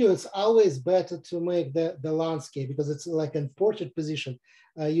the video, it's always better to make the landscape because it's like in portrait position.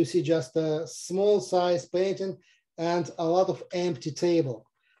 You see just a small size painting and a lot of empty table.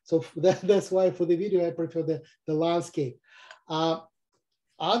 So that's why for the video, I prefer the landscape. Other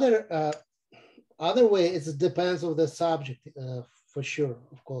way, it depends on the subject, for sure,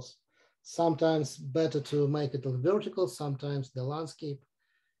 of course. Sometimes better to make it vertical, sometimes the landscape.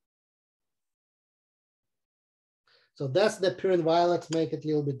 So that's the pure and violet, make it a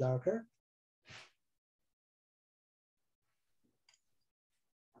little bit darker.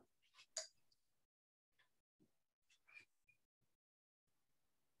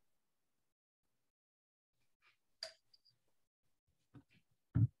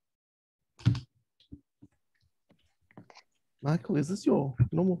 Michael, is this your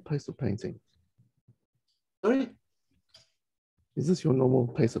normal pace of painting? Sorry? Is this your normal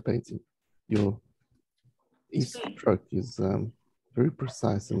pace of painting? Each stroke is very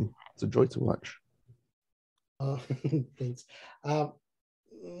precise and it's a joy to watch. Thanks.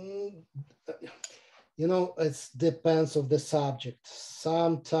 You know, it depends on the subject.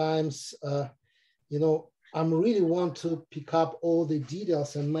 Sometimes, you know, I really want to pick up all the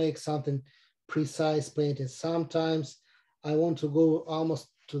details and make something precise painting. Sometimes I want to go almost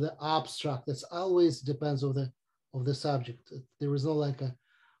to the abstract. It always depends on the subject. There is no like a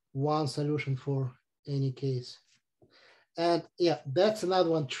one solution for any case. And yeah, that's another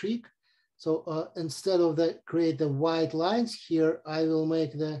one trick. So instead of create the white lines here, I will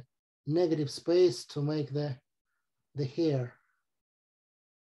make the negative space to make the hair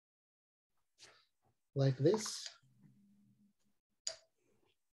like this,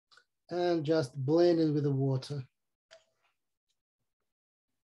 and just blend it with the water.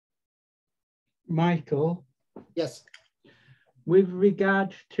 Michael? Yes. With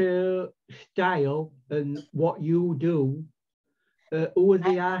regards to style and what you do, who are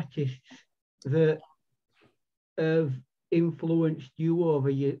the artists that have influenced you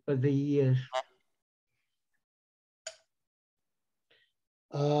over the years?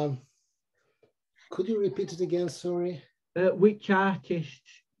 Could you repeat it again, sorry? Which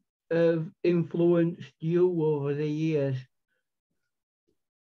artists have influenced you over the years?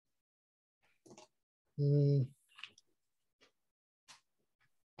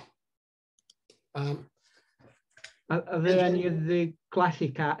 Are there any of the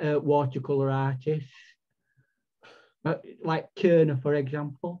classic watercolor artists, like Turner, for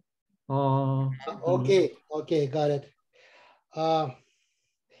example? Or okay, got it.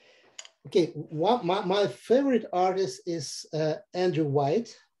 Okay, my favorite artist is Andrew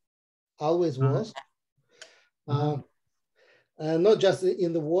White, always was. Not just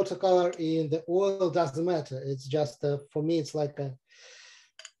in the watercolor, in the oil, doesn't matter. It's just, for me, it's like a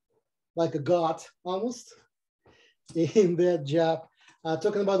god almost in that job.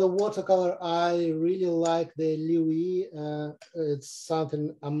 Talking about the watercolor, I really like the Louis. It's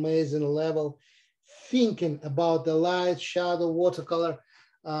something amazing level. Thinking about the light, shadow, watercolor,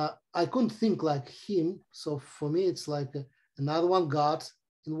 I couldn't think like him. So for me, it's like another one god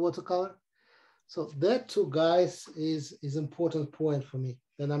in watercolor. So that two guys is important point for me.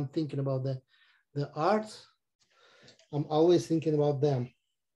 Then I'm thinking about the art. I'm always thinking about them.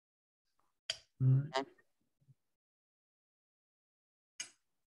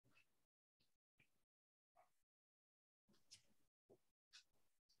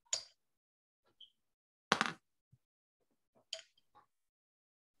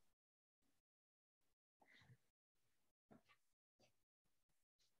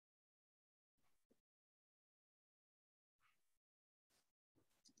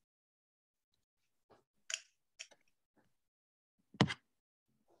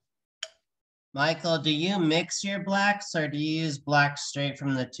 Michael, do you mix your blacks or do you use blacks straight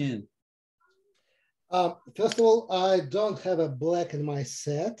from the tube? First of all, I don't have a black in my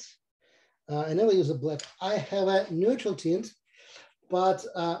set. I never use a black. I have a neutral tint, but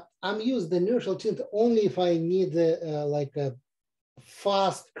I'm using the neutral tint only if I need the like a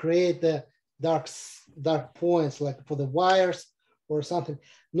fast create the dark points, like for the wires or something.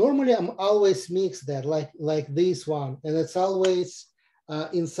 Normally, I'm always mix that like this one, and it's always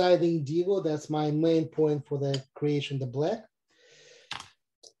inside the indigo. That's my main point for the creation, the black.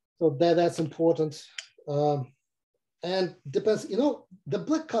 So that's important. And depends, you know, the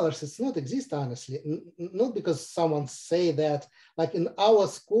black colors, it's not exist, honestly, not because someone say that, like in our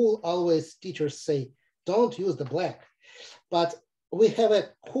school, always teachers say, don't use the black, but we have a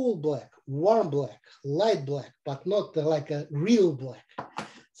cool black, warm black, light black, but not like a real black.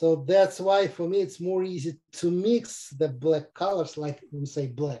 So that's why for me, it's more easy to mix the black colors, like we say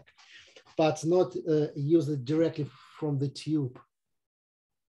black, but not use it directly from the tube.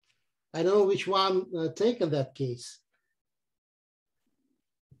 I don't know which one take in that case.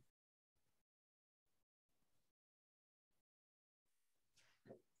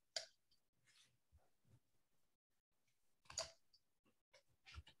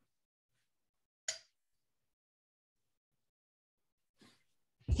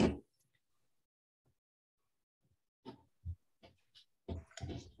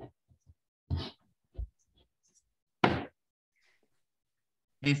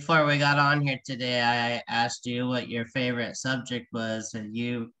 Before we got on here today, I asked you what your favorite subject was, and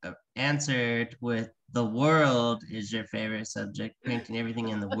you answered with the world is your favorite subject, painting everything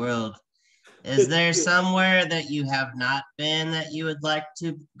in the world. Is there somewhere that you have not been that you would like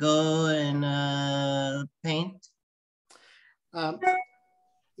to go and paint?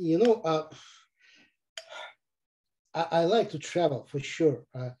 You know, I like to travel for sure.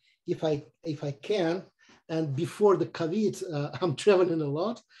 If I can, and before the COVID, I'm traveling a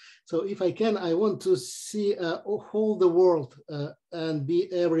lot. So if I can, I want to see whole the world and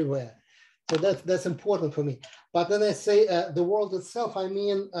be everywhere. So that's important for me. But then I say the world itself, I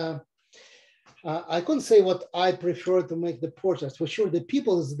mean, I couldn't say what I prefer to make the portraits. For sure, the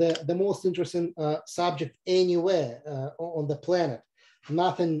people is the most interesting subject anywhere on the planet.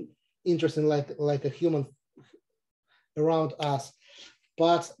 Nothing interesting like a human around us.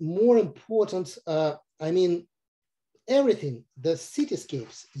 But more important, I mean, everything, the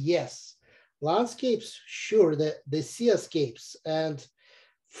cityscapes, yes. Landscapes, sure, the seascapes and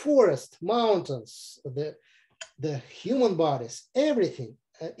forest, mountains, the human bodies, everything.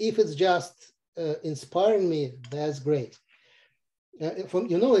 If it's just inspiring me, that's great.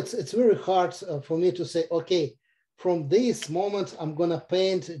 You know, it's very hard for me to say, okay, from this moment, I'm gonna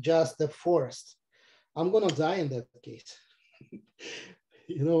paint just the forest. I'm gonna die in that case.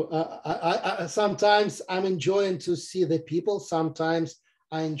 You know, I sometimes I'm enjoying to see the people. Sometimes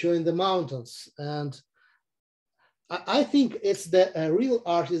I enjoy the mountains, and I think it's the real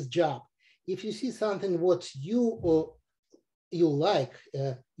artist's job. If you see something what you like,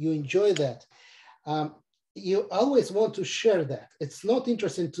 you enjoy that. You always want to share that. It's not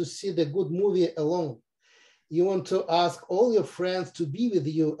interesting to see the good movie alone. You want to ask all your friends to be with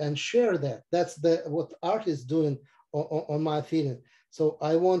you and share that. That's what art is doing on my feeling. So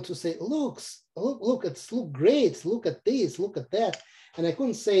I want to say, look, it's look great. Look at this, look at that. And I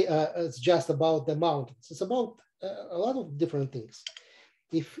couldn't say it's just about the mountains. It's about a lot of different things.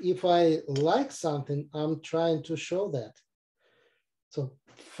 If I like something, I'm trying to show that. So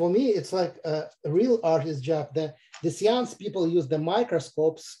for me, it's like a real artist's job. The science people use the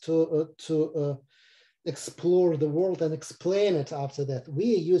microscopes to explore the world and explain it after that.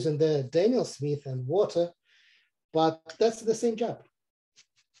 We are using the Daniel Smith and water, but that's the same job.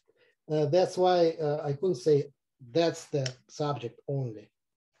 That's why I couldn't say that's the subject only.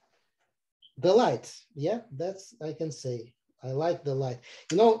 The light, yeah, that's, I can say, I like the light.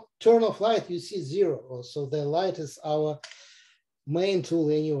 You know, turn off light, you see zero. So the light is our main tool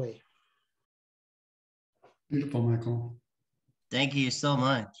anyway. Beautiful, Michael. Thank you so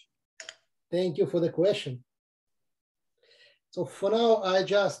much. Thank you for the question. So for now, I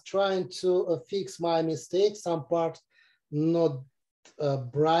just trying to fix my mistakes. Some part not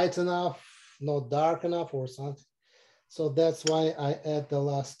bright enough, not dark enough or something. So that's why I add the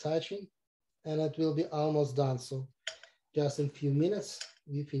last touching, and it will be almost done. So just in a few minutes,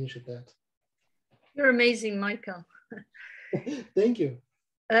 we finish that. You're amazing, Michael. Thank you.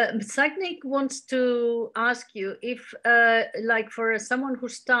 Sagnik wants to ask you if, like for someone who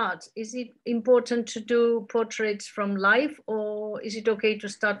starts, is it important to do portraits from life, or is it okay to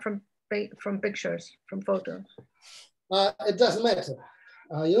start from pictures, from photos? It doesn't matter.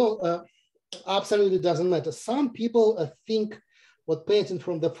 You know, absolutely doesn't matter. Some people think what painting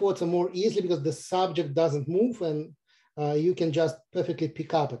from the photo more easily because the subject doesn't move and you can just perfectly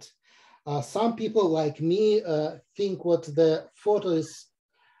pick up it. Some people like me think what the photo is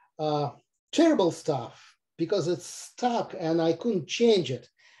terrible stuff because it's stuck and I couldn't change it.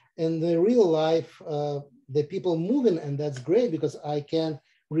 In the real life, the people moving, and that's great because I can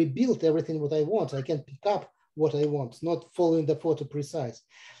rebuild everything what I want. I can pick up what I want, not following the photo precise.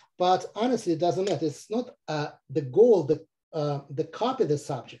 But honestly, it doesn't matter. It's not the goal, the copy the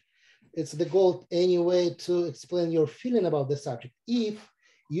subject. It's the goal anyway to explain your feeling about the subject. If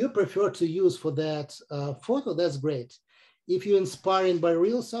you prefer to use for that photo, that's great. If you're inspiring by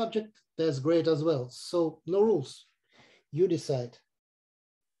real subject, that's great as well. So no rules, you decide.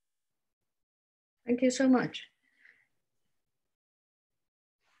 Thank you so much.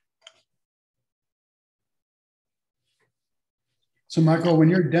 So Michael, when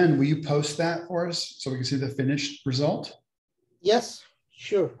you're done, will you post that for us so we can see the finished result? Yes,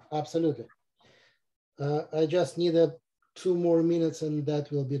 sure, absolutely. I just need 2 more minutes and that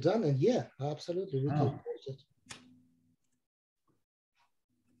will be done. And yeah, absolutely, we can post it.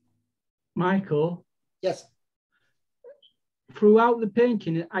 Michael? Yes. Throughout the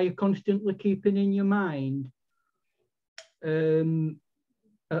painting, are you constantly keeping in your mind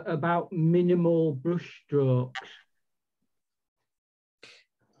about minimal brush strokes?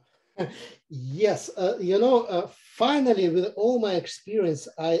 Yes, finally, with all my experience,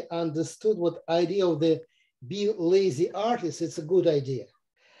 I understood what idea of the be lazy artist. It's a good idea.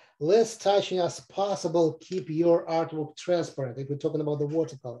 Less touching as possible, keep your artwork transparent, if we're talking about the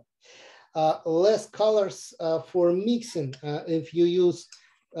watercolor. Less colors for mixing, if you use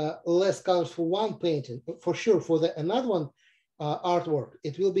less colors for one painting, for sure, for the another one artwork,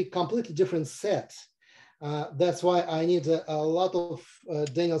 it will be completely different set. That's why I need a lot of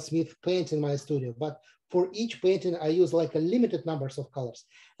Daniel Smith paint in my studio. But for each painting, I use like a limited numbers of colors,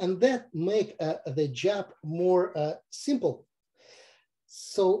 and that make the job more simple.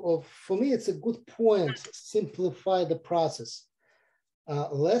 So for me, it's a good point. Simplify the process.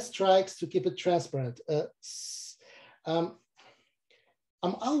 Less strikes to keep it transparent. I'm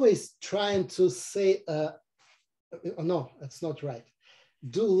always trying to say, no, that's not right.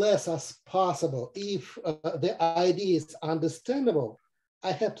 Do less as possible. If the idea is understandable,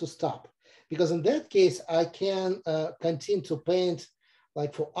 I have to stop. Because in that case, I can continue to paint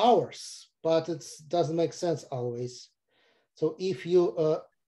like for hours, but it doesn't make sense always. So if you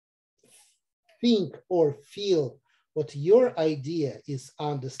think or feel what your idea is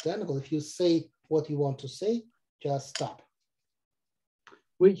understandable, if you say what you want to say, just stop.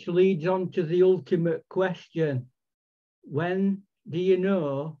 Which leads on to the ultimate question. When do you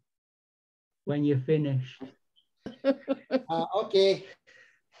know when you're finished? Okay.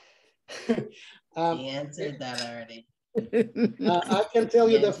 He answered that already. I can tell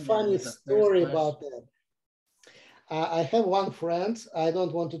you the funny story about that. I have one friend, I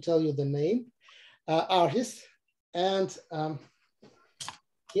don't want to tell you the name, artist, and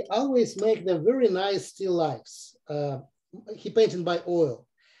he always make the very nice still lifes. He painted by oil,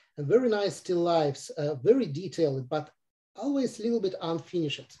 and very nice still lifes, very detailed, but always a little bit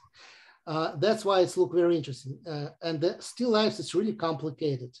unfinished. That's why it's look very interesting. And the still lifes is really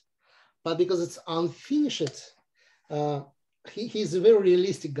complicated, but because it's unfinished, he's a very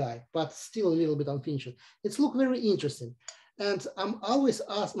realistic guy, but still a little bit unfinished. It's look very interesting. And I'm always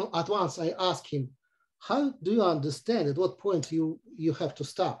asked, no, at once I ask him, how do you understand at what point you have to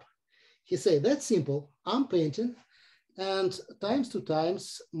stop? He said, that's simple, I'm painting, and times to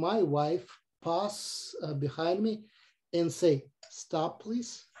times my wife pass behind me and say, stop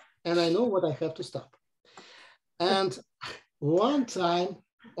please. And I know what I have to stop. And one time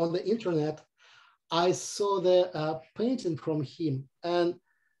on the internet, I saw the painting from him, and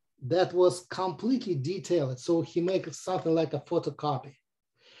that was completely detailed. So he makes something like a photocopy.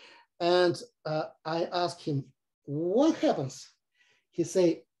 And I asked him, what happens? He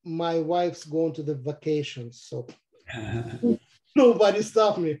say, my wife's going to the vacation, so nobody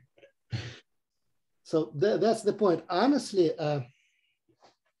stopped me. So that's the point. Honestly,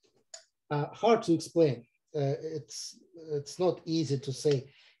 hard to explain. It's not easy to say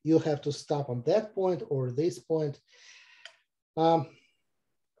you have to stop on that point or this point.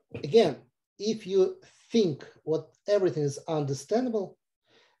 Again, if you think what everything is understandable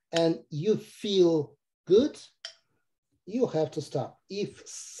and you feel good, you have to stop. If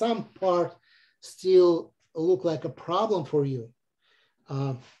some part still look like a problem for you,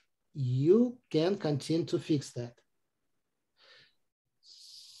 you can continue to fix that.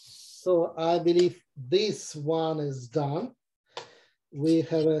 So I believe this one is done. We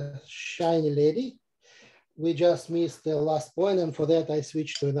have a shiny lady. We just missed the last point, and for that I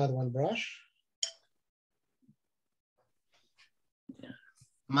switched to another one brush.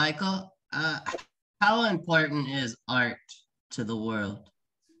 Michael, how important is art to the world?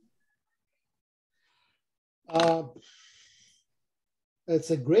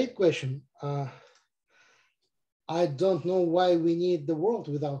 It's a great question. I don't know why we need the world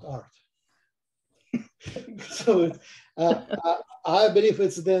without art. So I believe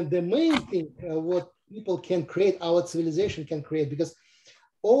it's the main thing, what people can create, our civilization can create, because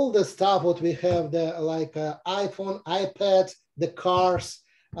all the stuff what we have, the like iPhone, iPad, the cars,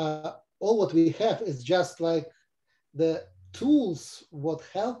 all what we have is just like the tools what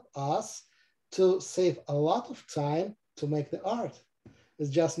help us to save a lot of time to make the art. It's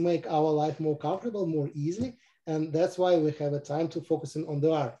just make our life more comfortable, more easily. And that's why we have a time to focus on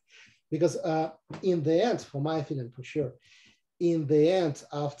the art. Because in the end, for my feeling, for sure, in the end,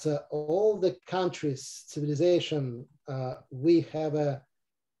 after all the countries, civilization, we have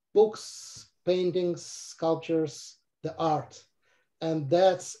books, paintings, sculptures, the art. And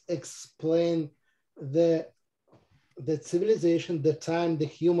that's explain the civilization, the time, the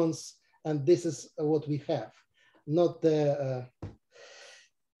humans, and this is what we have. Not the,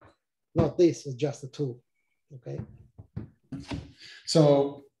 not this is just a tool, okay?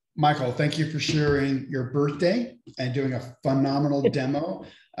 So, Michael, thank you for sharing your birthday and doing a phenomenal demo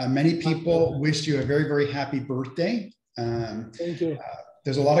Many people wished you a very, very happy birthday. Thank you.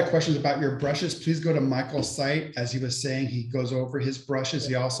 There's a lot of questions about your brushes. Please go to Michael's site. As he was saying, he goes over his brushes.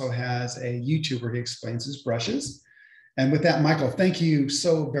 He also has a YouTube where he explains his brushes. And with that, Michael, thank you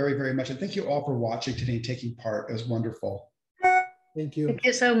so very, very much. And thank you all for watching today and taking part. It was wonderful. Thank you. Thank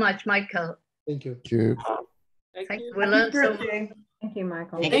you so much, Michael. Thank you. Thank you. Thank you. We learned so much. Thank you,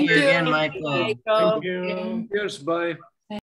 Michael. Thank you again, Michael. Thank you. Cheers. Bye.